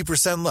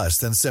 80% less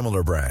than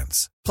similar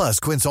brands. Plus,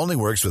 Quince only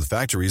works with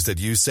factories that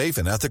use safe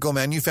and ethical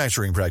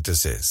manufacturing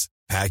practices.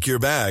 Pack your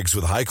bags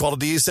with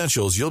high-quality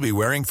essentials you'll be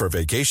wearing for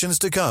vacations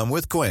to come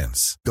with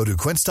Quince. Go to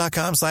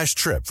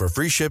quince.com/trip for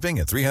free shipping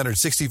and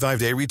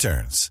 365-day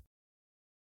returns.